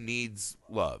else who needs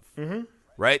love,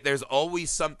 right? There's always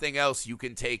something else you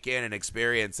can take in and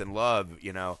experience and love,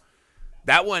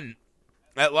 That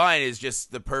line is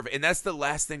just the perfect, and that's the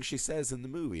last thing she says in the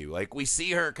movie. Like, we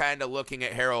see her kind of looking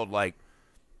at Harold like,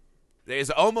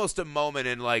 there's almost a moment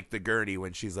in, like, the gurney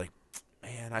when she's like,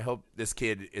 man, I hope this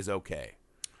kid is okay.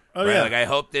 Oh, right? yeah. Like, I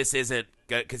hope this isn't,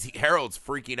 because Harold's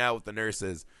freaking out with the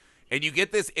nurses. And you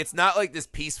get this, it's not like this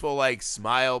peaceful, like,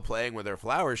 smile playing with her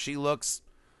flowers. She looks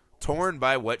torn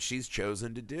by what she's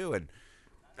chosen to do. And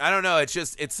I don't know,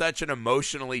 it's such an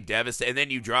emotionally devastating, and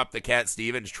then you drop the Cat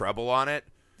Stevens Trouble on it.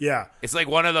 Yeah. It's like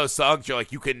one of those songs you're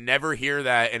like, you can never hear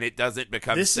that and it doesn't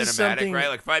become cinematic, right?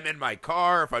 Like, if I'm in my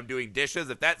car, if I'm doing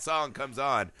dishes, if that song comes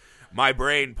on, my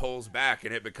brain pulls back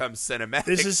and it becomes cinematic.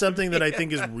 This is something that I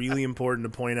think is really important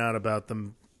to point out about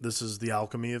them. This is the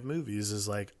alchemy of movies, is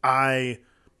like, I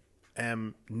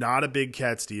am not a big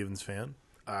Cat Stevens fan.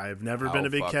 I've never been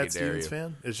a big Cat Stevens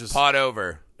fan. It's just pot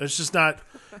over. It's just not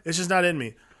in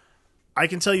me. I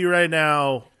can tell you right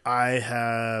now, I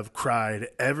have cried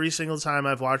every single time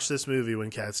I've watched this movie when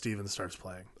Cat Stevens starts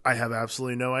playing. I have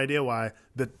absolutely no idea why,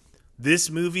 but this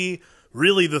movie,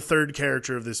 really the third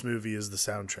character of this movie is the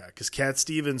soundtrack, because Cat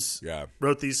Stevens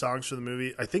wrote these songs for the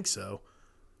movie. I think so.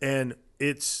 And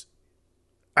it's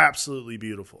absolutely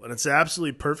beautiful. And it's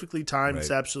absolutely perfectly timed. Right.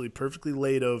 It's absolutely perfectly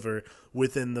laid over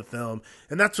within the film.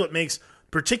 And that's what makes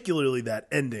particularly that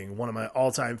ending one of my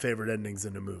all-time favorite endings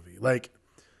in a movie. Like,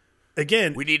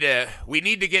 again, we need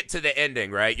to get to the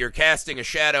ending, right? You're casting a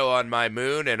shadow on my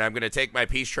moon, and I'm going to take my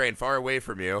peace train far away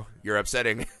from you. You're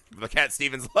upsetting the Cat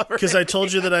Stevens lover. Because I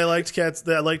told you that I liked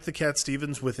the Cat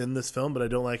Stevens within this film, but I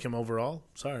don't like him overall.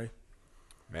 Sorry,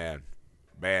 man,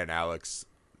 Alex,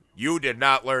 you did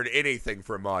not learn anything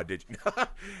from Maude, did you?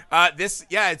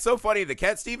 It's so funny. The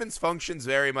Cat Stevens functions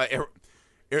very much.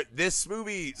 This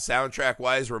movie, soundtrack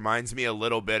wise, reminds me a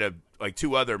little bit of like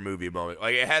two other movie moments.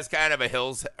 Like, it has kind of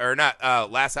a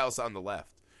Last House on the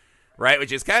Left, right?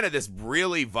 Which is kind of this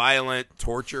really violent,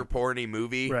 torture porny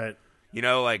movie, right?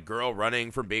 Like girl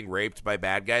running from being raped by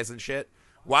bad guys and shit.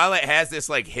 While it has this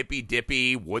like hippy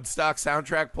dippy Woodstock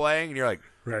soundtrack playing, and you're like,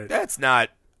 right, that's not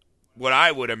what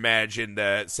I would imagine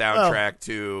the soundtrack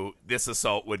to this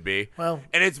assault would be. Well,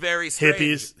 and it's very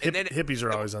strange. Hippies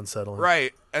are always unsettling,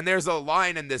 right? And there's a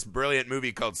line in this brilliant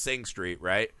movie called Sing Street,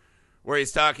 right, where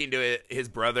he's talking to his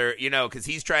brother, because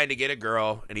he's trying to get a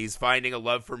girl and he's finding a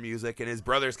love for music, and his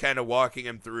brother's kind of walking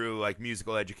him through like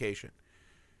musical education.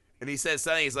 And he says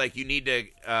something, he's like, you need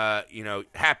to,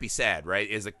 happy sad, right,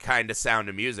 is a kind of sound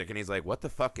of music. And he's like, what the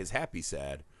fuck is happy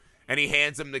sad? And he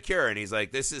hands him the Cure, and he's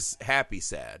like, this is happy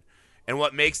sad. And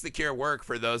what makes the Cure work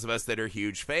for those of us that are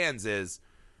huge fans is,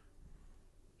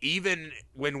 even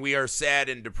when we are sad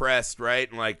and depressed, right,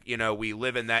 and like, we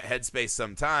live in that headspace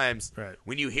sometimes, right,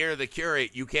 when you hear the Cure,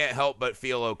 you can't help but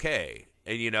feel okay.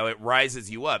 And, it rises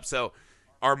you up. So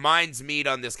our minds meet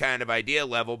on this kind of idea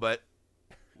level, but,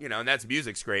 and that's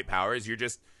music's great power, is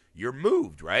you're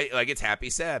moved, right? Like, it's happy,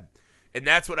 sad. And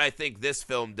that's what I think this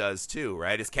film does too,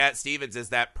 right? Is Cat Stevens is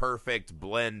that perfect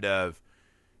blend of,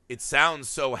 it sounds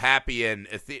so happy and,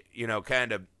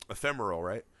 kind of ephemeral,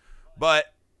 right?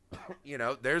 But,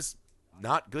 there's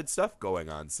not good stuff going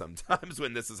on sometimes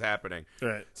when this is happening.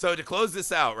 Right. So to close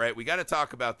this out, right, we got to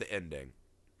talk about the ending.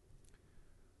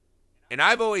 And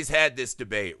I've always had this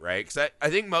debate, right? Because I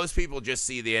think most people just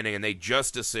see the ending and they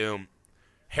just assume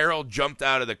Harold jumped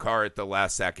out of the car at the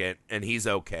last second and he's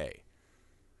okay.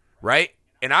 Right?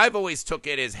 And I've always took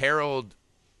it as Harold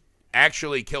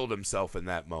actually killed himself in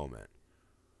that moment.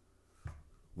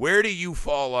 Where do you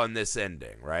fall on this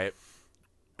ending, right?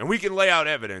 And we can lay out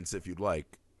evidence if you'd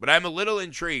like. But I'm a little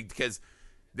intrigued because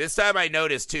this time I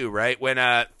noticed too, right? When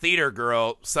theater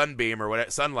girl, Sunbeam or whatever,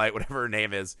 Sunlight, whatever her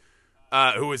name is,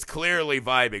 who was clearly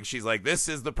vibing, she's like, this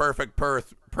is the perfect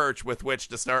perch with which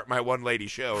to start my one-lady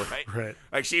show, right? Right.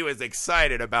 Like, she was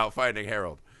excited about finding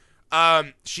Harold.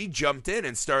 She jumped in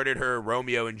and started her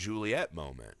Romeo and Juliet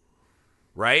moment,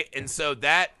 right? And so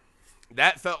that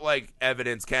that felt like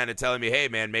evidence kind of telling me, hey,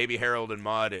 man, maybe Harold and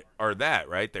Maude are that,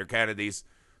 right? They're kind of these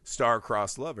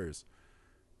star-crossed lovers.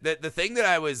 The thing that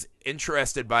I was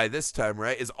interested by this time,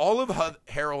 right, is all of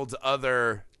Harold's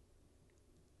other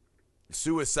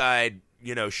suicide,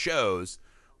 shows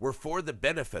were for the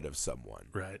benefit of someone.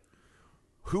 Right.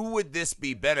 Who would this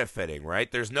be benefiting,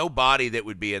 right? There's no body that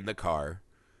would be in the car.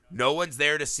 No one's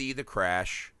there to see the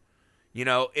crash.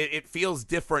 It feels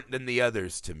different than the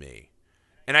others to me.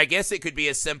 And I guess it could be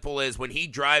as simple as when he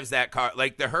drives that car,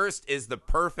 like the hearse is the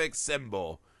perfect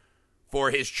symbol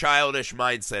for his childish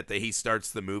mindset that he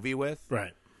starts the movie with.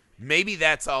 Right. Maybe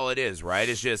that's all it is, right?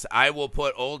 It's just, I will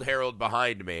put old Harold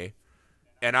behind me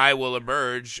and I will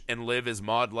emerge and live as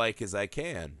Maude-like as I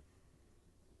can.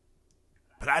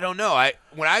 But I don't know.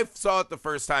 When I saw it the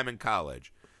first time in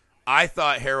college, I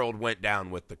thought Harold went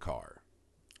down with the car.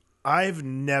 I've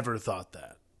never thought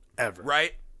that, ever.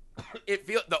 Right?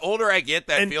 The older I get,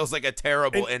 that feels like a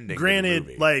terrible ending. Granted,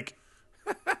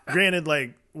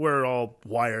 we're all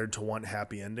wired to want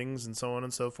happy endings and so on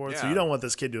and so forth. Yeah. So you don't want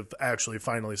this kid to have actually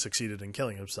finally succeeded in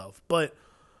killing himself. But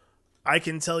I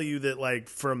can tell you that,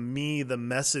 from me, the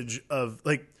message of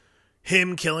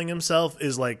him killing himself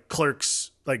is like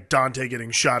Clerks, like Dante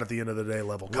getting shot at the end of the day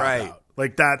level cop out.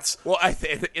 That's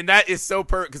and that is so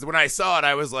perfect because when I saw it,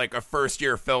 I was like a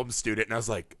first-year film student, and I was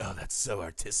like, "Oh, that's so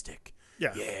artistic."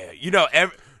 Yeah.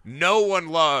 No one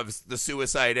loves the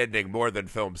suicide ending more than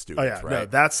film students, right? No,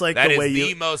 that's that the is way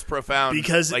the most profound.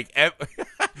 Because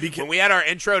when we had our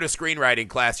intro to screenwriting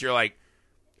class, you're like,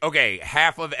 okay,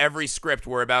 half of every script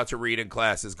we're about to read in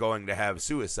class is going to have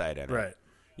suicide in it. Right.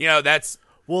 That's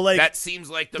that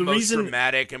seems like the most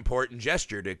dramatic, important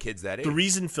gesture to kids that age. The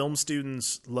reason film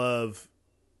students love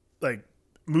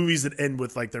movies that end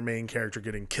with their main character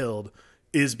getting killed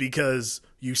is because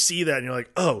you see that and you're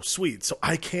like, oh, sweet. So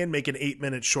I can make an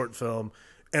 8-minute short film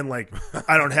and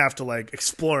I don't have to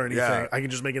explore anything. Yeah. I can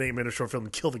just make an 8-minute short film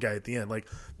and kill the guy at the end.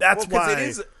 That's why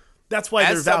they're valuable.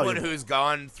 As someone who's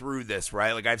gone through this,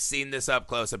 right? I've seen this up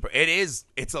close.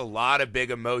 It's a lot of big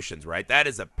emotions, right? That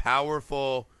is a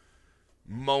powerful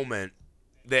moment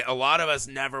that a lot of us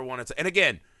never want to. And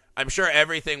again, I'm sure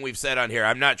everything we've said on here,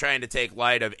 I'm not trying to take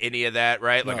light of any of that,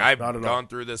 right? No, I've gone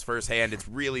through this firsthand. It's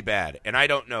really bad. And I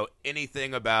don't know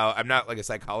anything about, I'm not a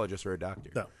psychologist or a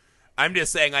doctor. No. I'm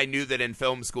just saying I knew that in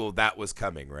film school that was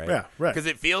coming, right? Yeah, right. Because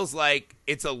it feels like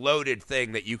it's a loaded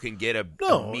thing that you can get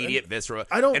immediate visceral.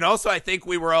 And also, I think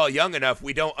we were all young enough,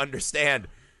 we don't understand.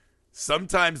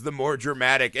 Sometimes the more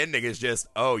dramatic ending is just,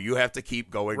 oh, you have to keep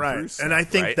going through stuff, and I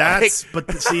think that's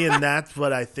and that's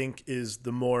what I think is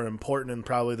the more important and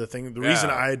probably the thing. The reason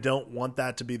I don't want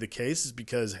that to be the case is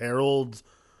because Harold's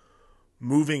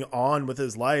moving on with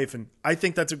his life, and I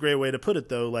think that's a great way to put it,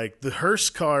 though. The hearse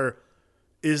car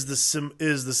is the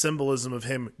symbolism of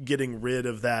him getting rid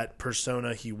of that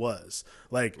persona he was.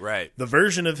 The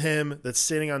version of him that's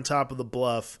sitting on top of the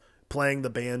bluff, playing the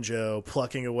banjo,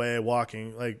 plucking away,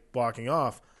 walking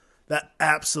off, that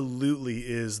absolutely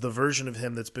is the version of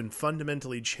him that's been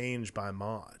fundamentally changed by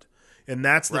Maude. And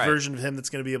that's the version of him that's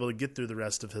going to be able to get through the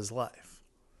rest of his life.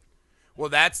 Well,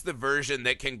 that's the version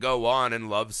that can go on and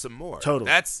love some more.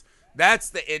 Totally. That's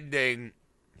the ending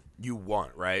you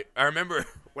want, right? I remember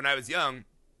when I was young,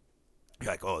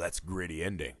 you're like, oh, that's a gritty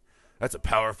ending. That's a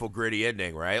powerful, gritty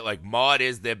ending, right? Maude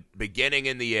is the beginning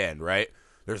and the end, right?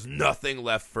 There's nothing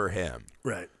left for him.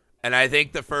 Right. And I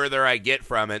think the further I get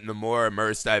from it and the more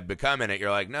immersed I've become in it,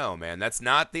 you're like, no, man, that's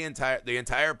not the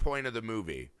entire point of the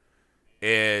movie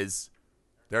is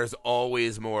there's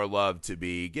always more love to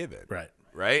be given. Right.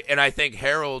 Right? And I think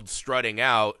Harold strutting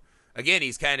out, again,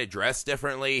 he's kind of dressed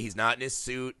differently. He's not in his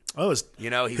suit. Oh,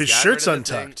 he's his shirt's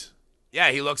untucked.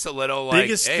 Yeah, he looks a little like,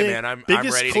 man, I'm ready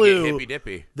to clue get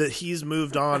hippy-dippy. That he's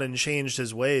moved on and changed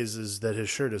his ways is that his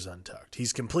shirt is untucked.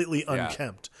 He's completely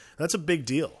unkempt. That's a big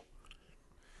deal.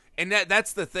 And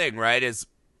that's the thing, right, is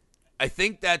I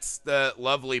think that's the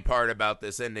lovely part about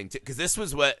this ending, too, because this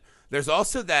was there's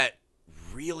also that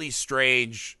really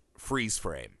strange freeze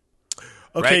frame.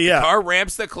 Okay, right? yeah. The car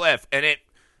ramps the cliff, and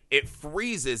it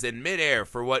freezes in midair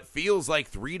for what feels like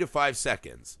 3 to 5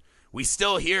 seconds. We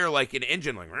still hear an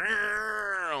engine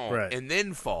and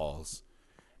then falls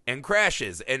and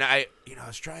crashes. And I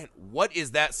was trying, what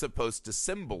is that supposed to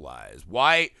symbolize?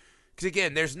 Why? Because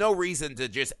again, there's no reason to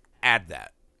just add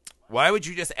that. Why would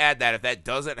you just add that if that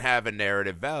doesn't have a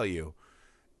narrative value?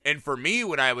 And for me,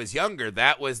 when I was younger,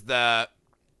 that was the,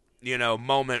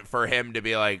 moment for him to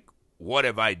be like, what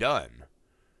have I done?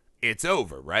 It's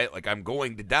over, right? I'm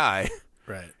going to die.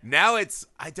 Right. Now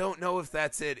I don't know if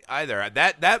that's it either.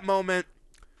 That moment,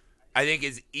 I think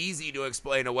is easy to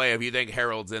explain away if you think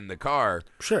Harold's in the car.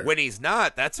 Sure. When he's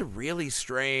not, that's a really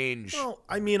strange Well,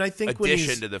 I mean, I think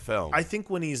addition to the film. I think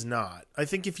when he's not. I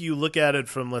think if you look at it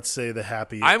from, let's say, the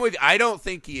happy. I don't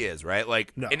think he is, right?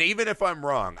 Like, No. and even if I'm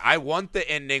wrong, I want the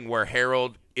ending where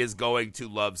Harold is going to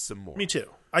love some more. Me too.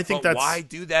 I think But that's why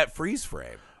do that freeze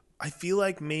frame? I feel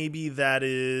like maybe that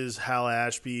is Hal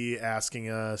Ashby asking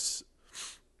us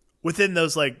within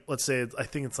those, like, let's say, I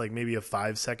think it's like maybe a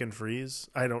 5-second freeze.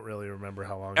 I don't really remember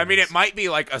how long. I mean, is. it might be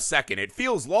like a second. It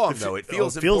feels long, though. It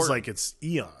feels feels important. like it's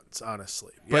eons,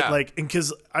 honestly. But Yeah. like, and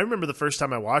because I remember the first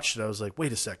time I watched it, I was like,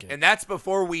 wait a second. And that's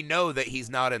before we know that he's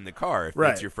not in the car, if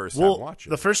Right. it's your first Well, time watching.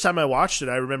 the first time I watched it,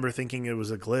 I remember thinking it was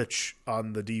a glitch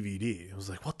on the DVD. I was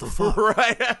like, what the fuck?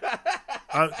 Right.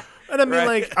 And I mean, Right.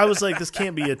 like, I was like, this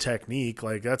can't be a technique.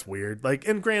 Like, that's weird. Like,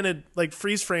 and granted, like,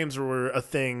 freeze frames were a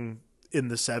thing in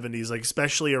the 70s, like,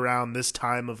 especially around this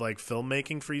time of, like,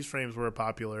 filmmaking. Freeze frames were a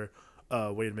popular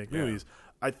way to make movies.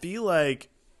 I feel like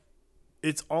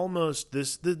it's almost,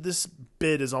 this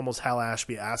bit is almost Hal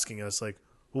Ashby asking us, like,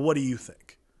 well, what do you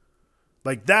think?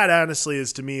 Like, that honestly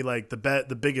is, to me, like,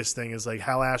 the biggest thing is, like,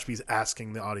 Hal Ashby's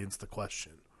asking the audience the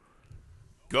question.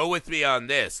 Go with me on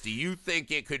this. Do you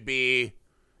think it could be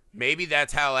maybe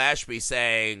that's Hal Ashby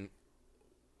saying,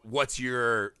 what's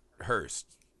your Hearst?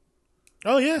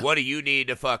 Oh, yeah. What do you need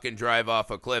to fucking drive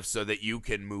off a cliff so that you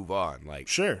can move on? Like,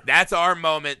 Sure. That's our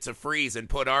moment to freeze and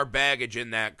put our baggage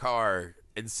in that car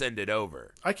and send it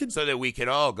over. So that we can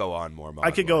all go on more.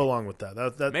 I could go along with that.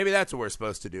 That Maybe that's what we're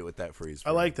supposed to do with that freeze.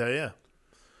 I like that, yeah.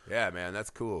 Yeah, man, that's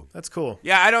cool. That's cool.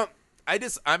 Yeah,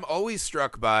 I'm always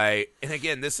struck by, and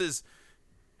again, this is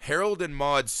Harold and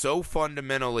Maude so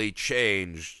fundamentally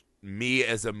changed me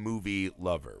as a movie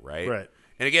lover, right? Right.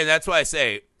 And again, that's why I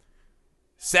say,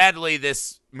 sadly,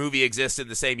 this movie exists in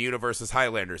the same universe as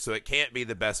Highlander, so it can't be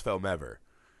the best film ever.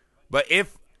 But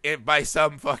if by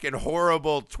some fucking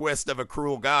horrible twist of a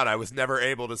cruel god I was never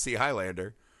able to see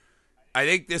Highlander, I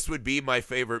think this would be my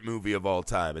favorite movie of all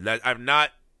time. And that I'm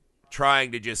not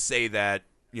trying to just say that,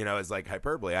 as like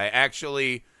hyperbole.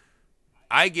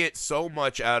 I get so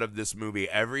much out of this movie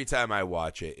every time I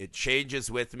watch it. It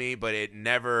changes with me, but it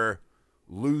never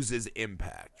loses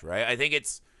impact, right? I think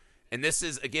and this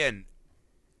is, again,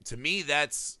 to me,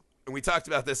 and we talked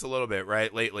about this a little bit,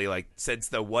 right, lately, like, since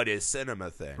the what is cinema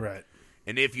thing. Right.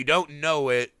 And if you don't know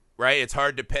it, right, it's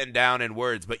hard to pen down in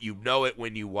words, but you know it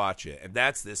when you watch it. And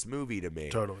that's this movie to me.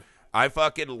 Totally. I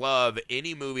fucking love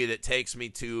any movie that takes me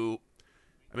to,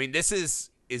 this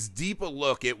is as deep a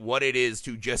look at what it is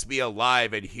to just be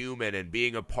alive and human and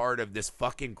being a part of this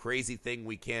fucking crazy thing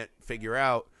we can't figure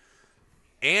out.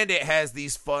 And it has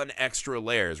these fun extra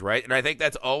layers, right? And I think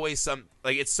that's always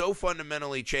it's so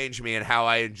fundamentally changed me in how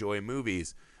I enjoy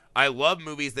movies. I love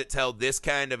movies that tell this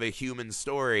kind of a human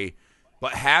story,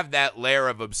 but have that layer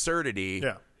of absurdity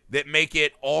that make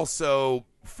it also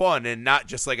fun and not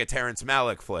just like a Terrence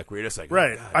Malick flick where you're just like,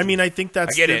 right. Oh, God, I think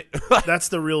that's I get it. That's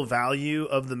the real value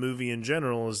of the movie in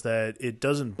general, is that it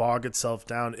doesn't bog itself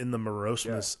down in the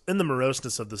moroseness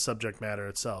of the subject matter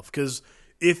itself. Because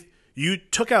if you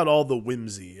took out all the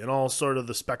whimsy and all sort of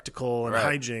the spectacle and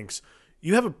hijinks,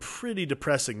 you have a pretty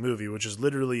depressing movie, which is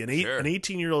literally an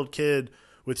 18-year-old kid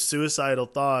with suicidal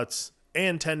thoughts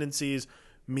and tendencies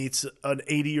meets an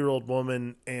 80-year-old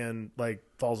woman and, like,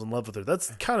 falls in love with her. That's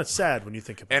kind of sad when you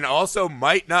think about it. And also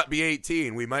might not be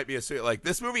 18. We might be like,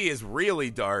 this movie is really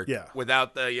dark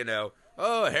without the,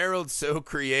 oh, Harold's so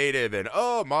creative, and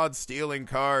Maude's stealing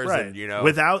cars, and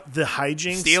without the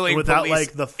hijinks, stealing without police.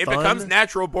 like the fun. It becomes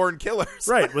natural born killers,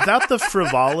 right? Without the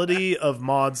frivolity of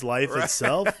Maude's life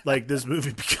itself, like, this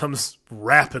movie becomes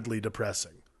rapidly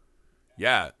depressing.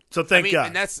 Yeah. So thank God.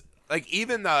 And that's like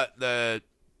even the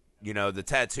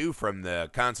tattoo from the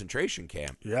concentration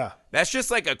camp. Yeah. That's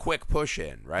just like a quick push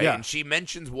in, right? Yeah. And she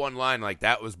mentions one line like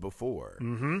that was before.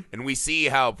 Mm-hmm. And we see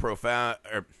how profound,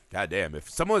 goddamn, if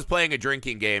someone was playing a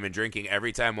drinking game and drinking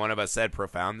every time one of us said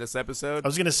profound this episode, I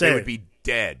was going to say, they would be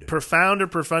dead. Profound or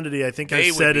profundity, I think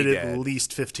I've said it at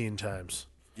least 15 times.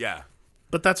 Yeah.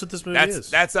 But that's what this movie is.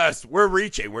 That's us. We're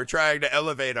reaching. We're trying to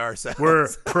elevate ourselves. We're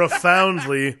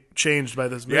profoundly changed by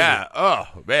this movie. Yeah. Oh,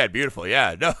 man, beautiful.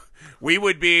 Yeah. No. We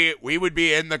would be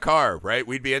in the car, right?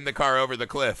 We'd be in the car over the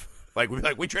cliff. Like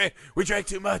we drank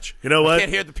too much. You know what? I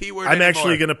can't hear the P word I'm anymore.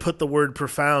 actually going to put the word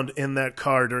profound in that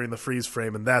car during the freeze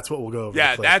frame, and that's what we'll go over.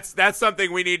 Yeah, the cliff. that's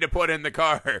something we need to put in the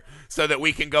car so that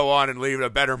we can go on and lead a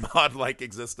better mod-like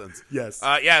existence. Yes.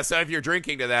 Yeah. So if you're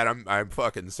drinking to that, I'm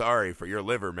fucking sorry for your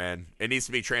liver, man. It needs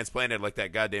to be transplanted like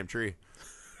that goddamn tree.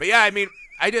 But yeah,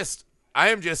 I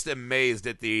am just amazed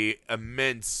at the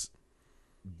immense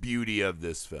beauty of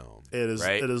this film. It is.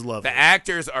 Right? It is lovely. The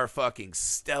actors are fucking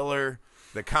stellar.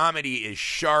 The comedy is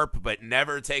sharp, but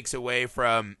never takes away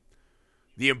from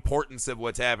the importance of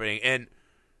what's happening. And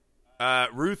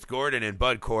Ruth Gordon and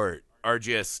Bud Cort are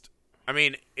just, I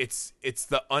mean, it's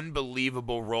the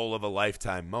unbelievable role of a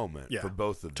lifetime moment for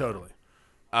both of them. Totally.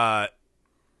 I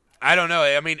don't know.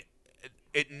 I mean,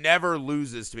 it never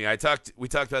loses to me. We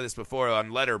talked about this before on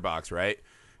Letterboxd, right?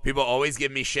 People always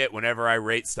give me shit whenever I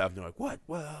rate stuff. And they're like, what?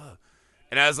 Whoa.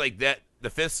 And I was like, that the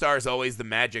fifth star is always the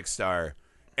magic star.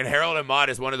 And Harold and Maude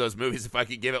is one of those movies, if I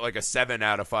could give it like a 7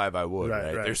 out of 5, I would.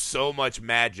 Right? There's so much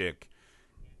magic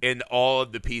in all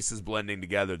of the pieces blending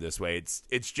together this way.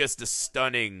 It's just a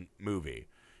stunning movie.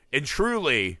 And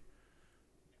truly,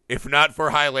 if not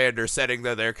for Highlander setting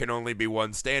that there can only be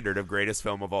one standard of greatest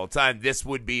film of all time, this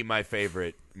would be my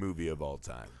favorite movie of all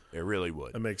time. It really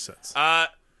would. That makes sense.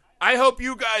 I hope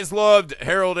you guys loved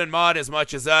Harold and Maude as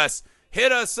much as us.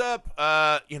 Hit us up.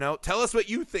 Tell us what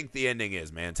you think the ending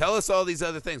is, man. Tell us all these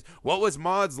other things. What was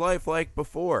Maude's life like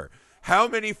before? How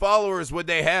many followers would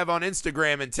they have on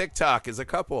Instagram and TikTok as a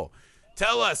couple?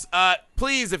 Tell us.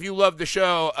 Please, if you love the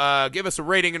show, give us a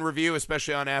rating and review,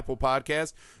 especially on Apple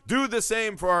Podcasts. Do the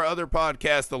same for our other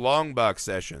podcast, The Long Box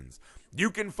Sessions.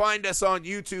 You can find us on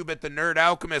YouTube at The Nerd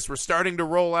Alchemist. We're starting to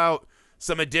roll out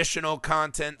some additional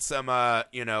content, some,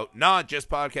 not just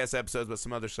podcast episodes, but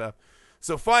some other stuff.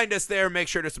 So find us there. Make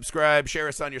sure to subscribe. Share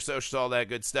us on your socials, all that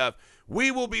good stuff. We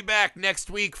will be back next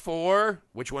week for...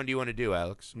 Which one do you want to do,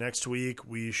 Alex? Next week,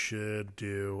 we should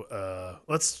do...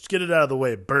 let's get it out of the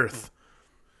way. Birth.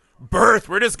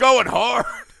 We're just going hard.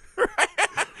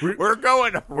 We're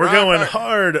going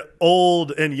hard,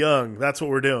 old, and young. That's what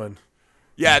we're doing.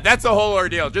 Yeah, that's a whole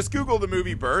ordeal. Just Google the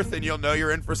movie Birth, and you'll know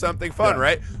you're in for something fun,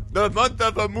 right? The month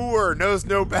of amour knows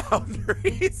no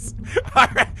boundaries. All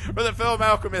right, for the Film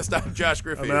Alchemist, I'm Josh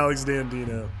Griffith. I'm Alex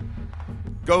Dandino.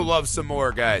 Go love some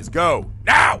more, guys. Go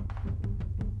now!